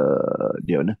เ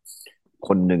ดี๋ยวนะค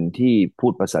นหนึ่งที่พู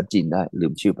ดภาษาจีนได้ลื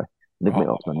มชื่อไปนึกอ๋อไม่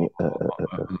ออกตอนนี้อ๋ออ๋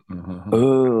อเอ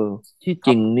อที่ครับจ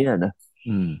ริงเนี่ยนะ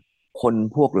อืมคน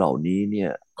พวกเหล่านี้เนี่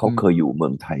ยเขาอืมเคยอยู่เมื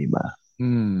องไทยมา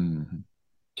อืม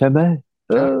ใช่ไหม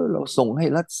ใช่เราส่งให้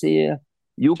รัสเซีย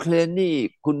ยูเครนนี่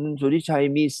คุณสุทธิชัย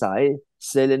มีสาย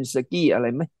เซเลนสกี้อะไร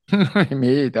ไหมไม่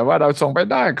มีแต่ว่าเราส่งไป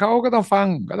ได้เขาก็ต้องฟัง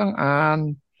ก็ต้องอ่าน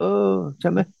เออใช่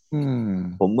ไหมอืม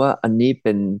ผมว่าอันนี้เ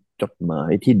ป็นจดหมา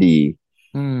ยที่ดี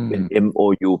อืเป็น ม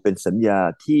MOU เป็นสัญญา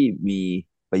ที่มี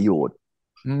ประโยชน์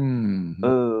อืเอ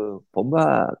อมผมว่า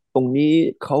ตรงนี้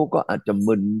เขาก็อาจจะ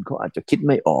มึนเขาอาจจะคิดไ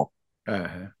ม่ออกเออ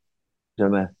ใช่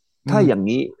ไหมอืม ถ้าอย่าง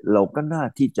นี้เราก็น่า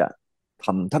ที่จะท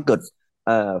ำถ้าเกิด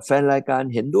แฟนรายการ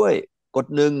เห็นด้วยกด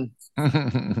หนึ่ง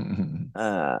อ่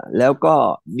าแล้วก็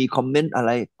มีคอมเมนต์อะไ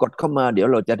รกดเข้ามาเดี๋ยว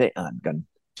เราจะได้อ่านกัน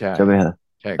ใช่ใช่ไหมฮะเอ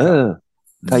อใช่ครับ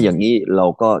อืมถ้าอย่างนี้เรา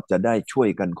ก็จะได้ช่วย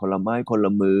กันคนละไม้คนล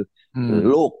ะมืออืม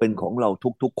โลกเป็นของเรา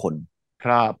ทุกๆคนค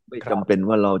รับไม่ครับจำเป็น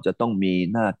ว่าเราจะต้องมี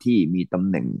หน้าที่มีตำ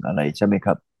แหน่งอะไรใช่ไหมค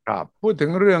รับครับพูดถึ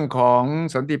งเรื่องของ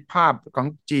สันติภาพของ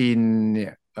จีนเนี่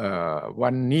ยวั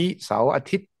นนี้เสาร์อา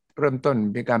ทิตย์เริ่มต้น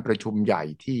มีการประชุมใหญ่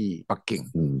ที่ปักกิ่ง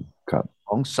อืมครับข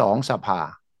องสองสภา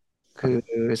คือค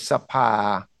รับสภา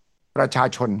ประชา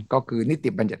ชนก็คือนิติ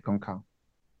บัญญัติของเขา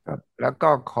ครับแล้วก็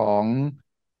ของ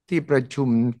ที่ประชุม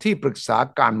ที่ปรึกษา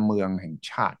การเมืองแห่ง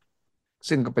ชาติ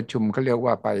ซึ่งก็ประชุมเขาเรียก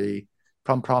ว่าไป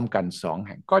พร้อมๆกันสองแ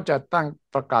ห่งก็จะตั้ง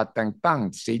ประกาศแต่งตั้ง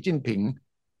สีจิ้นผิง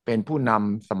เป็นผู้น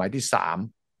ำสมัยที่สาม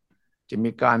จะมี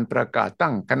การประกาศตั้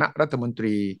งคณะรัฐมนต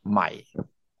รีใหม่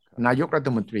นายกรัฐ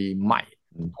มนตรีใหม่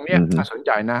อืมตรงเนี้ยอืมน่าสนใ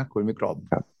จนะคุณวิกรม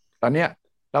ครับตอนเนี้ย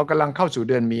เรากำลังเข้าสู่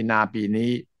เดือนมีนาปี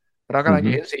นี้เราอืกำลังจ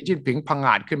ะมเห็นสีจิ้นผิงพังอ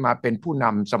าจขึ้นมาเป็นผู้น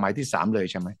ำสมัยที่สามเลย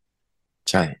ใช่ไหม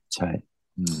ใช่ใช่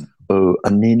อืมอั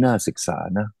นนี้น่าศึกษา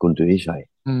นะคุณตุวิชัย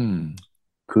อืม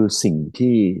คือสิ่ง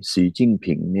ที่สีจิ้น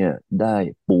ผิงเนี่ยได้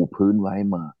ปูพื้นไว้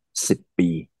มา10 ปี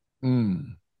อืม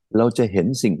เราจะเห็น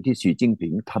สิ่งที่สีจิ้นผิ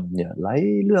งทำเนี่ยหลาย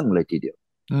เรื่องเลยทีเดียว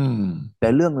อืมแต่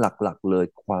เรื่องหลักๆเลย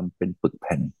ความเป็นปึกแ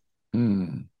ผ่นอืม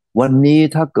วันนี้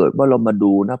ถ้าเกิดว่าเรามา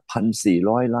ดูนะ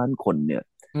1,400 ล้านคนเนี่ย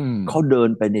อืมเขาเดิน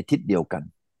ไปในทิศเดียวกัน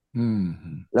อืม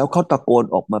แล้วเขาตะโกน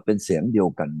ออกมาเป็นเสียงเดียว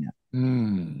กันเนี่ยอื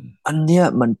มอันเนี้ย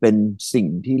มันเป็นสิ่ง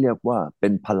ที่เรียกว่าเป็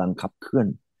นพลังขับเคลื่อน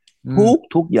อื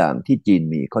ทุกอย่างที่จีน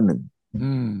มีข้อหนึ่ง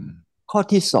มข้อ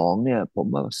ที่สองเนี่ยผม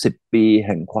ว่า10 ปีแ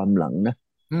ห่งความหลังนะ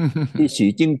อืที่มสี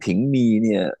จิ้นผิงมีเ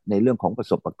นี่ยในเรื่องของประ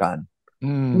สบการณ์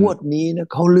อืมงวดนี้นะ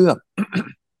เขาเลือก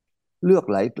เลือก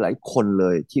หลายคนเล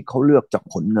ยที่เขาเลือกจาก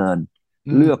ผลงาน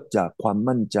อืมเลือกจากความ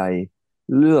มั่นใจ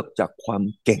เลือกจากความ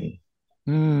เก่ง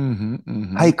อืมอืมอืม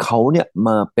ให้เขาเนี่ยม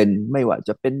าเป็นไม่ว่าจ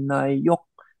ะเป็นนายก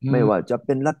อืไม่ว่ามจะเ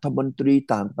ป็นรัฐมนตรี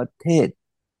ต่างประเทศ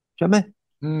ใช่ไหม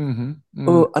อืมอื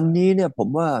มอันนี้เนี่ยผม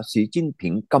ว่าสีจิ้นผิ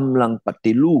งกำลังป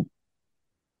ฏิรูป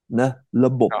นะร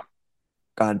ะบบครับ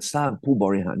การสร้างผู้บ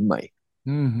ริหารใหม่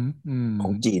อืมอืมขอ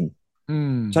งจีน อื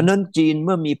มฉะนั้นจีนเ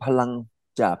มื่อมีพลัง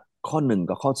จากข้อหนึ่ง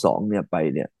กับข้อสองเนี่ยไป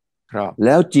เนี่ยครับแ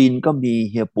ล้วจีนก็มี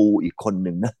เฮียปูอีกคนห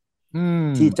นึ่งนะอืม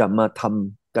ที่จะมาท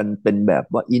ำกันเป็นแบบ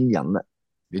ว่าอินหยางอ่ะ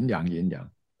ยินอย่างยินอย่าง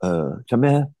ใช่ไหม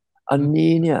ฮะอันอืม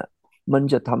นี้เนี่ยมัน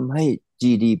จะทำให้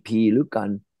GDP หรือการ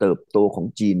เติบโตของ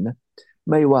จีนนะ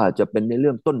ไม่ว่าจะเป็นในเ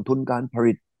รื่องต้นทุนการผ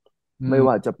ลิตอืไม่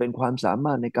ว่ามจะเป็นความสาม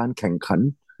ารถในการแข่งขัน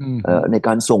อืมในก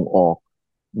ารส่งออก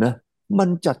นะมัน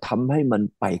จะทำให้มัน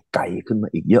ไปไกลขึ้นมา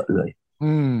อีกเยอะเลย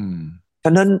อืมฉ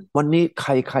ะนั้นวันนี้ใ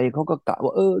ครๆเขาก็กะว่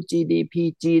าGDP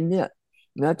จีนเนี่ย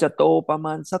นะจะโตประม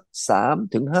าณสัก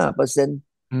3-5%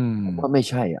อืมผมว่าไม่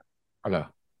ใช่อ่ะเอาเหรอ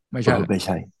ไม่ใช่เหรอไม่ใ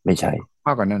ช่ไม่ใช่ม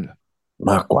ากกว่านั้นเหรอ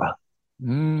มากกว่า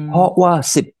อืเพราะมว่า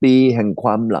10 ปีแห่งคว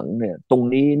ามหลังเนี่ยตรง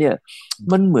นี้เนี่ย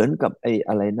มันเหมือนกับไอ้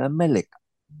อะไรนะแม่เหล็ก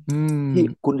อืมที่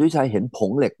คุณทุชัยเห็นผ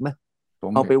งเหล็กไหม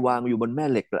เอาผมเหล็กไปวางอยู่บนแม่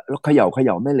เหล็กแล้วเขย่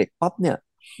าแม่เหล็กปั๊บเนี่ย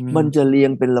อืมันจะมเรีย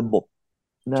งเป็นระบบ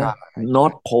นะ ใช่ใช่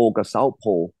North Pole กับ South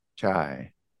Pole ใช่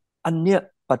อันเนี้ย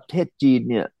ประเทศจีน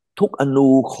เนี่ยทุกอนู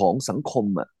ของสังคม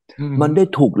อ่ะอืมันได้ม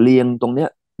ถูกเรียงตรงเนี้ย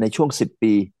ในช่วง10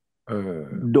 ปีเออ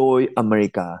โดยอเมริ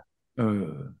กา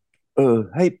เออ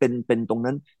ให้เป็นตรง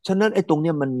นั้นฉะนั้นไอ้ตรงเ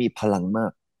นี้ยมันมีพลังมา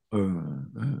ก เออ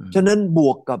เออฉะนั้นบ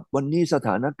วกกับวันนี้สถ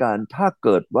านการณ์ถ้าเ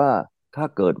กิด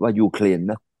ว่ายูเครน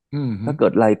นะอืมฮึถ้าเกิ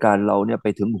ดรายการเราเนี่ยไป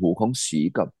ถึงหูของสี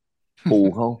กับปู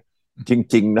เขาจ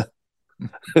ริงๆนะ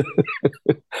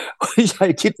ไม่ใช่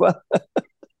คิดว่า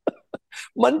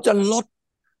มันจะลด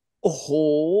โอ้โห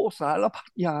สารพัด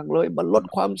อย่างเลยมันลด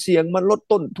ความเสี่ยงมันลด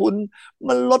ต้นทุน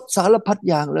มันลดสารพัด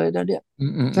อย่างเลยนะเนี่ยอื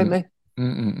มอืมอืมใช่ไหมอื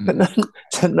มอืมอืมฉะนั้น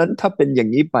ฉะนั้นถ้าเป็นอย่า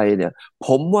งนี้ไปเนี่ยผ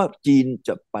มว่าจีนจ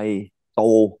ะไปโต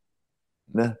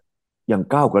นะอย่าง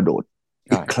ก้าวกระโดด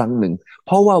อีใช่กครั้งหนึ่งเพ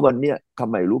ราะว่าวันเนี้ยทำ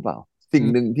ไมรู้เปล่าสิ่งอื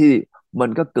มหนึ่งที่มัน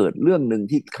ก็เกิดเรื่องหนึ่ง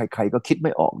ที่ใครๆก็คิดไ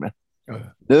ม่ออกนะเออ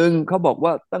หนึ่งเขาบอกว่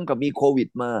าตั้งแต่มีโควิด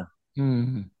มาอืม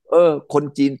คน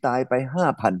จีนตายไป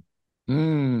5,000อื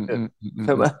มอืมอืมอืมใ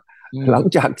ช่ไหมอืมหลัง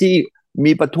จากที่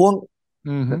มีประท้วงอื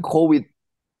มอืมโควิด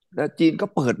แล้วจีนก็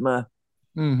เปิดมา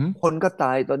อืมคนก็ต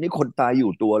ายตอนนี้คนตายอ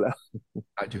ยู่ตัวแล้ว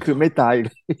อายุ คือไม่ตายเล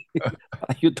ยต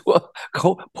ายอยู่ตัวเขา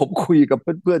ผมคุยกับ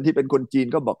เพื่อนๆที่เป็นคนจีน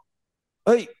ก็บอกเ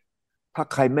อ้ยถ้า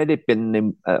ใครไม่ได้เป็นใน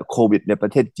โควิดในปร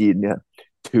ะเทศจีนเนี่ย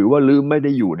ถือว่าลืมไม่ไ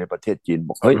ด้อยู่ในประเทศจีนบ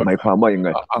อกเฮ้ยหมายความว่ายังไง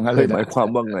เอางั้นเลยนะเฮ้ยหมายความ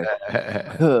ว่าไง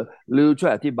ลือช่ว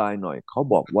ยอธิบายหน่อยเขา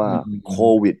บอกว่าอืมอืมอืโคม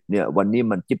วิดเนี่ยวันนี้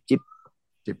มันจิบจิบ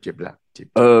จิบจิบละจิบ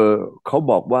เอจิบอเขา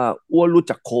บอกว่าอ้วนรู้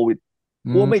จักโควิดอื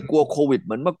อ้วนไม่กลัวมโควิดเ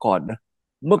หมือนเมื่อก่อนนะ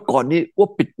เมื่อก่อนนี้อ้วน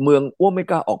ปิดเมืองอ้วนไม่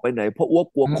กล้าออกไปไหนเพราะอ้วน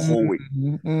กลัวอืโควิด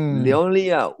มอืมเดี๋ยวเนี่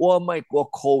ยอ้วนไม่กลัว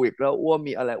โควิดแล้วอ้วน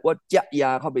มีอะไรอ้วนจะย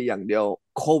าเข้าไปอย่างเดียว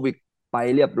โควิดไป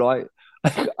เรียบร้อย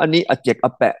อันนี้อาเจกอ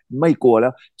าแปะไม่กลัวแล้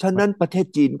วฉะนั้นประเทศ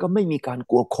จีนก็ไม่มีการ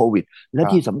กลัวโควิดและ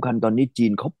ที่ครับสำคัญตอนนี้จี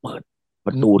นเขาเปิดป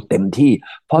ระตูอืมเต็มที่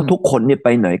เพอืราะมทุกคนเนี่ยไป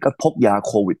ไหนก็พกยา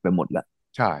โควิดไปหมดแล้ว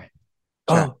ใช่เ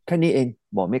อใช่อแค่นี้เอง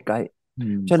บอกไม่ไกล อื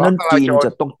มฉะฟ้านั้นจีนทลายโจรจะ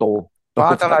ต้องโตโตฟ้า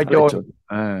ทฟ้าลายโจรทลายโจร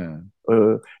อ่าเออ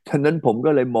ฉะนั้นผมก็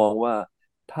เลยมองว่า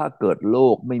ถ้าเกิดโล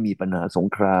กไม่มีปัญหาสง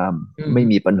ครามอืไม่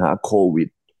มีมปัญหาโควิด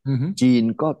อืมจีน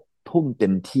ก็ทุ่มเต็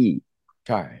มที่ใ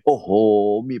ช่โอ้โห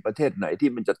มีประเทศไหนที่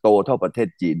มันจะโตเท่าประเทศ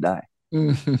จีนได้ อื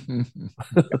ม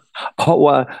เพราะ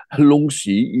ว่าลุง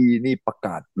สีอีนี่ประก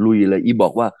าศลุยเลยอีบอ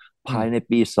กว่าอืมภายใน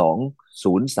ปี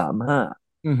2035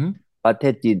อืมประเท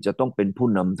ศจีนจะต้องเป็นผู้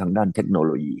นำทางด้านเทคโนโ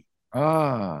ลยีอ่า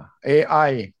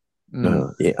AI อืม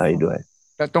AI ด้วย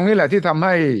แต่ตรงนี้แหละที่ทำใ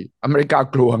ห้อเมริกา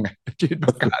กลัวไงจีนป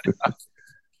ระกาศ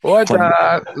ว่าจะคน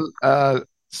เอ่อ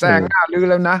แซงหน้าเออลือ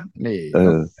แล้วนะนี่เอ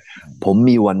ต้องอ ผม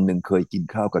มีวันหนึ่งเคยกิน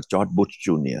ข้าวกับจอร์จบุช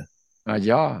จูเนียร์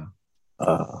ย่อเ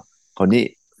อ่อคราวนี้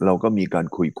เราก็มีการ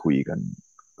คุยกัน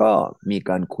ก็มี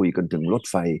การคุยกันถึงรถ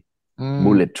ไฟอื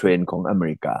บูลเลตมเทรนของอเม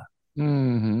ริกา อืม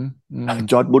อืม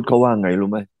จอร์จบุชเขาว่าไงรู้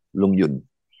ไหมลุงหยุน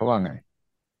เขาว่าไง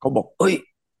เขาบอกเอ้ย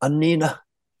อันนี้นะ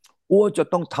อ้วจะ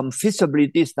ต้องทำ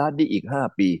feasibility study อีก5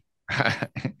 ปี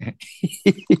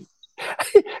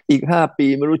อีก5 ปี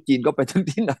ไม่รู้จีนก็ไปถึง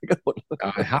ที่ไหนกันหมด ไ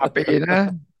ด้5 ปีนะ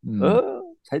อืเอมอ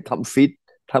ใช้ทำฟิต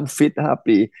5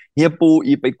 ปีเฮียปู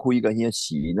อีไปคุยกับเฮีย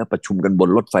ฉีนะประชุมกันบน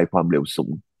รถไฟความเร็วสู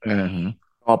งเออ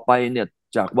ต่อไปเนี่ย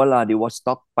จากวลาดิวอส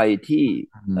ต็อกไปที่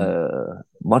อืมเอ่อ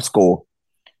มอสโก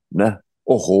นะโ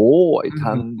อ้โหไอ้อืท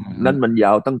างมอืมนั้นมันย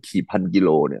าวตั้งกี่พันกิโล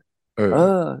เนี่ยเออเอ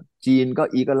อจีนก็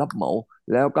อีก็รับเหมา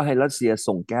แล้วก็ให้รัสเซีย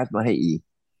ส่งแก๊สมาให้อี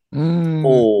อืโ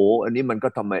อ้มอันนี้มันก็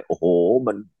ทำไมโอ้โห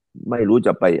มันไม่รู้จ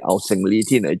ะไปเอาเซงลี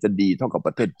ที่ไหนจะดีเท่ากับป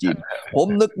ระเทศจีนผม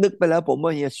นึกไปแล้วผมว่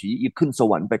าเฮียฉีอีกขึ้นส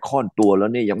วรรค์ไปค่อนตัวแล้ว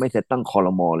เนี่ยยังไม่เสร็จตั้งคอร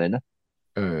มอเลยนะ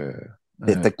เออเอเศ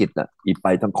รษฐอกิจอ่ะอีไป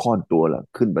ทั้งค่อนตัวแล้ว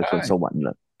ขึ้นไปบนสได้วรรค์แ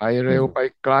ล้วไปเร็อืมวไป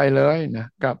ไกลเลยนะ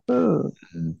ครับเออ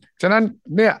อืมฉะนั้น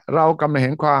เนี่ยเรากำลังเห็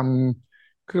นความ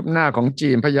คืบหน้าของจี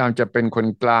นพยายามจะเป็นคน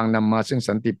กลางนำมาซึ่ง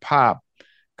สันติภาพ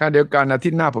ขณะเดียวกันอาทิ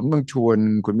ตย์หน้าผมต้องชวน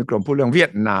คุณมิกรมพูดเรื่องเวีย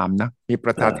ดนามนะมีป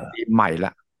ระธานาธิบดีใหม่ล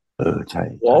ะ ใช่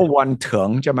หัวใช่วันเถิง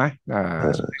ใช่ไหม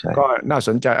ใช่ก็น่าส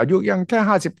นใจอายุยังแค่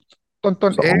50ต้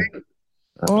นสองเอง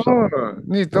โอ้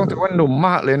2นี่เอต้องถือว่าหอนุ่มม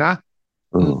ากเลยนะ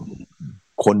เออืมอ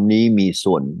คนนี้มี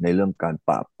ส่วนในเรื่องการป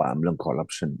ราบปรามเรื่องคอร์รัป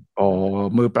ชันโอ้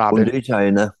มือปราบคุณเลยนะดุ้ยชัย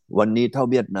นะวันนี้ถ้า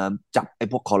เวียดนามจับไอ้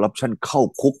พวกคอร์รัปชันเข้า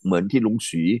คุกเหมือนที่ลุง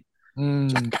ศรีอืม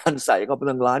จัดการใส่เข้าไป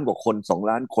ตั้ง1 ล้าน กว่าคน2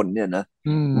 ล้าน คนเนี่ยนะอื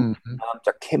มนามจ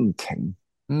ะเข้มแข็ง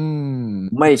อืม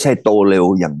ไม่ใช่โตเร็ว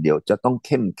อย่างเดียวจะต้องเ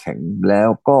ข้มแข็งแล้ว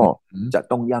ก็อืมจะ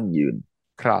ต้องยั่งยืน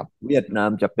ครับเวียดนาม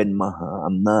จะเป็นมหาอ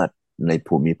ำนาจใน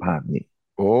ภูมิภาคนี้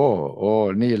โอ้โอ้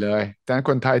นี่เลยแต่ค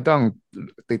นไทยต้อง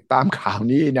ติดตามข่าว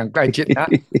นี้อย่างใกล้ชิดนะ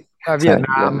ถ้าเวีใช่ยดน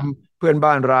ามใช่เพื่อน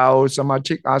บ้านเราสมา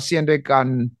ชิกอาเซียนด้วยกัน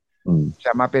อืมจ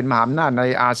ะมาเป็นมหาอำนาจใน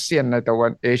อาเซียนในตะวั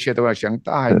นเอเชียตะวันออกเฉียงใ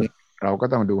ต้นี่เออเราก็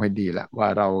ต้องดูให้ดีแหละว่า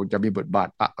เราจะมีบทบาท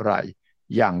อะไร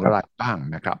อย่างไรครับบ้าง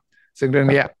นะครับซึ่งเรื่อง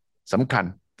เนี้ยครับสำคัญ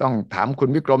ต้องถามคุณ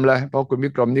วิกรมเลยเพราะคุณวิ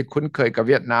กรมนี่คุ้นเคยกับ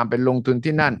เวียดนามเป็นลงทุน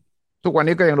ที่นั่นทุกวัน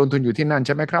นี้ก็ยังลงทุนอยู่ที่นั่นใ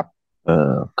ช่ไหมครับ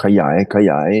ขยา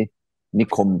ยนิ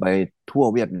คมไปทั่ว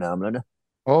เวียดนามแล้วนะ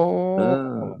โอ้เออ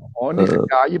อ๋อเออนี่ข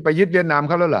ยายไปยึดเวียดนามเ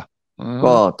ขาแล้วเหรอ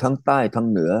ก็ทั้งใต้ทั้ง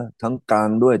เหนือทั้งกลาง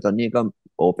ด้วยตอนนี้ก็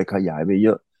ไปขยายไปเย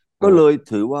อะก็โอ้เลย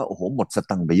ถือว่าโอ้โหหมดส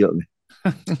ตังค์ไปเยอะเลย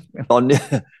ตอนเนี้ย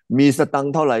มีสตัง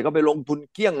ค์เท่าไหร่ก็ไปลงทุน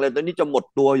เกลี้ยงเลยตอนนี้จะหมด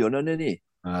ตัวอยู่แล้วนี่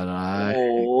อะไรโอ้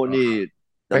โหนี่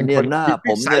ตอเป็นคนนเนี้ยหน้ามีวิ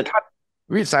ผมเนี่ยสัยทัศน์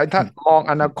วิสัยทัศน์มอง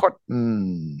อนาคต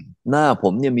หน้าผ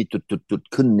มเนี่ยมีจุด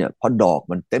ขึ้นเนี่ยเพราะดอก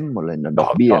มันเต็มหมดเลยนะดอกดอก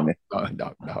ดอกเบี้ยไง ดอ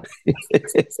ก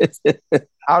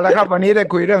เอาละครับวันนี้ได้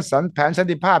คุยเรื่องแผนสัน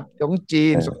ติภาพของจี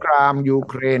นสงครามยู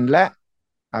เครนและ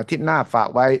อาทิตย์หน้าฝาก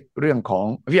ไว้เรื่องของ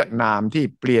เวียดนามที่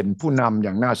เปลี่ยนผู้นำอ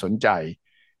ย่างน่าสนใจ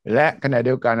และขณะเ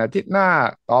ดียวกันอาทิตย์หน้า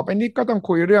ต่อไปนี้ก็ต้อง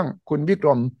คุยเรื่องคุณวิกร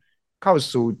มเข้า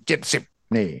สู่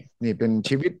70นี่เป็น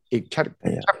ชีวิตอีก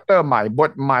ชัปเตอร์ใหม่บ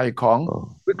ทใหม่ของ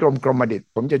วิกรมกรมดิษฐ์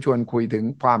ผมจะชวนคุยถึง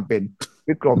ความเป็น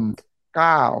วิกรม9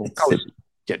เข้าสู่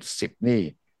70นี่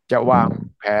จะวาง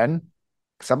แผน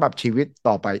สำหรับชีวิต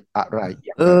ต่อไปอะไรอ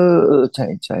ย่างไร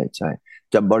ใช่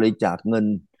จะบริจาคเงิน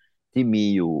ที่มี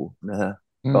อยู่นะฮะ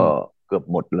ก็เกือบ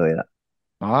หมดเลยล่ะ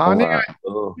อ๋อเพราะนี่ว่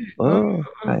า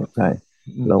ไงใช่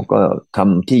เราก็ท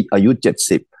ำที่อายุ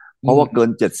70เพราะว่าเกิน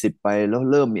70ไปแล้ว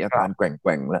เริ่มมีอาการแก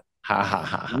ว่งแล้ว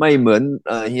ไม่เหมือน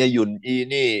เฮียหยุ่นอี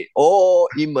นี่โอ้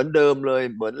อีเหมือนเดิมเลย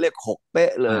เหมือนเลข6เป๊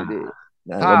ะเลยดิ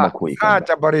นะถ้าก็มาคุยกัน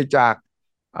จะบริจาค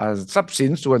ทรัพย์สิ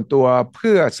นส่วนตัวเ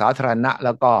พื่อสาธารณะแ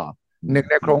ล้วก็หนึ่ง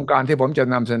ในโครงการที่ผมจะ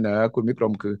นำเสนอคุณวิกร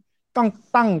มคือต้อง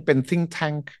ตั้งเป็น think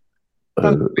tank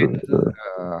ตั้งเป็น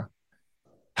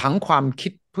ถังความคิ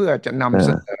ดเพื่อจะนำเส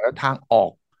นอทางออ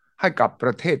กให้กับป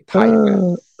ระเทศไทยใน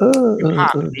ภา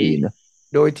คนี้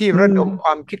โดยที่ระดมคว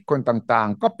ามคิดคนต่าง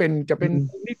ๆก็จะเป็น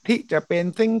นิธิจะเป็น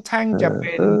think tank จะเ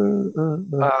ป็น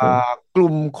ก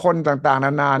ลุ่มคนต่างๆน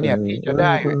านาเนี่ยที่จะไ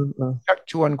ด้ชัก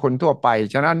ชวนคนทั่วไป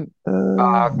ฉะนั้น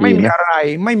ไม่มี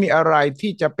อะไร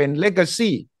ที่จะเป็น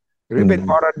legacy หรือเป็น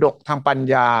มรดกทางปัญ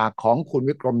ญาของคุณ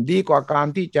วิกรมดีกว่าการ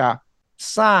ที่จะ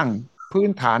สร้างพื้น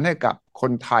ฐานให้กับค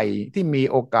นไทยที่มี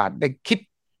โอกาสได้คิด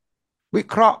วิ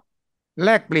เคราะห์แล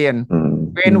กเปลี่ยน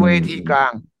เป็นเวทีกลา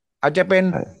งอาจจะเป็น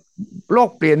โลก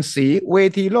เปลี่ยนสีเว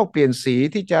ทีโลกเปลี่ยนสี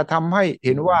ที่จะทำให้เ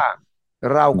ห็นว่า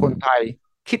เราคนไทย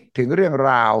คิดถึงเรื่อง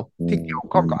ราวที่เกี่ยว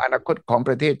ข้องกับอนาคตของป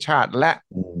ระเทศชาติและ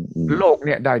โลกเ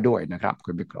นี่ยได้ด้วยนะครับ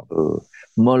คุณวิกรม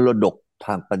มรดกท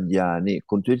างปัญญานี่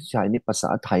คุณชุติชัยนี่ภาษา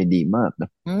ไทยดีมากนะ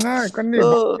ก็นี่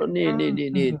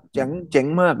นี่เจ๋ง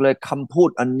มากเลยคำพูด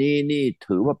อันนี้นี่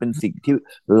ถือว่าเป็นสิ่งที่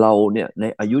เราเนี่ยใน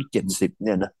อายุ70เ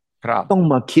นี่ยนะต้อง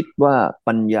มาคิดว่า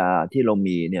ปัญญาที่เรา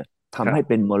มีเนี่ยทำให้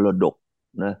เป็นมรดก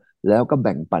นะแล้วก็แ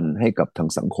บ่งปันให้กับทาง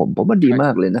สังคมผมว่าดีม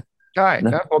ากเลยนะใช่น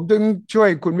ะผมถึงช่วย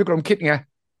คุณวิกรมคิดไง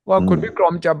ว่าคุณวิกร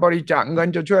มจะบริจาคเงิน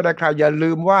จะช่วยอะไรใครอย่า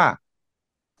ลืมว่า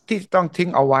ที่ต้องทิ้ง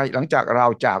เอาไว้หลังจากเรา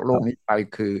จากโลกนี้ไป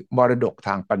คือมรดกท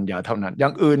างปัญญาเท่านั้นอย่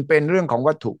างอื่นเป็นเรื่องของ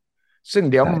วัตถุซึ่ง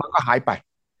เดี๋ยวมันก็หายไป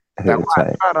แต่ว่า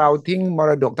ถ้าเราทิ้งม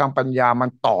รดกทางปัญญามัน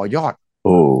ต่อยอด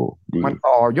มัน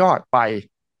ต่อยอดไป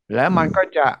และมันก็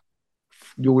จะ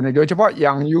อยู่ในโดยเฉพาะอ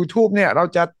ย่าง YouTube เนี่ยเรา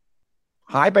จะ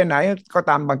หายไปไหนก็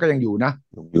ตามมันก็ยังอยู่นะ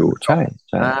อยู่ใช่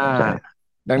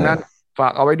ดังนั้นฝา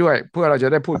กเอาไว้ด้วยเพื่อเราจะ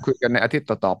ได้พูดคุยกันในอาทิตย์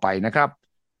ต่อๆไปนะครับ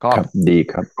ครับดี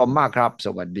ครับขอบคุณมากครับส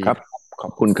วัสดีครับขอ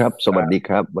บคุณครับสวัสดีค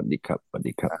รับสวัสดีครับสวัส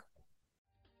ดีครับ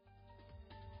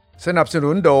สนับสนุ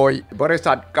นโดยบริ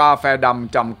ษัทกาแฟด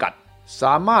ำจำกัดส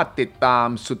ามารถติดตาม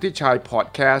สุทธิชัยพอด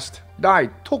แคสต์ได้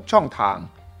ทุกช่องทาง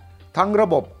ทั้งระ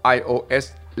บบ iOS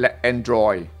และ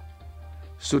Android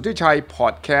สุทธิชัยพอ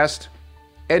ดแคสต์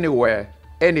anywhere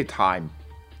anytime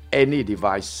any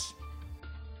device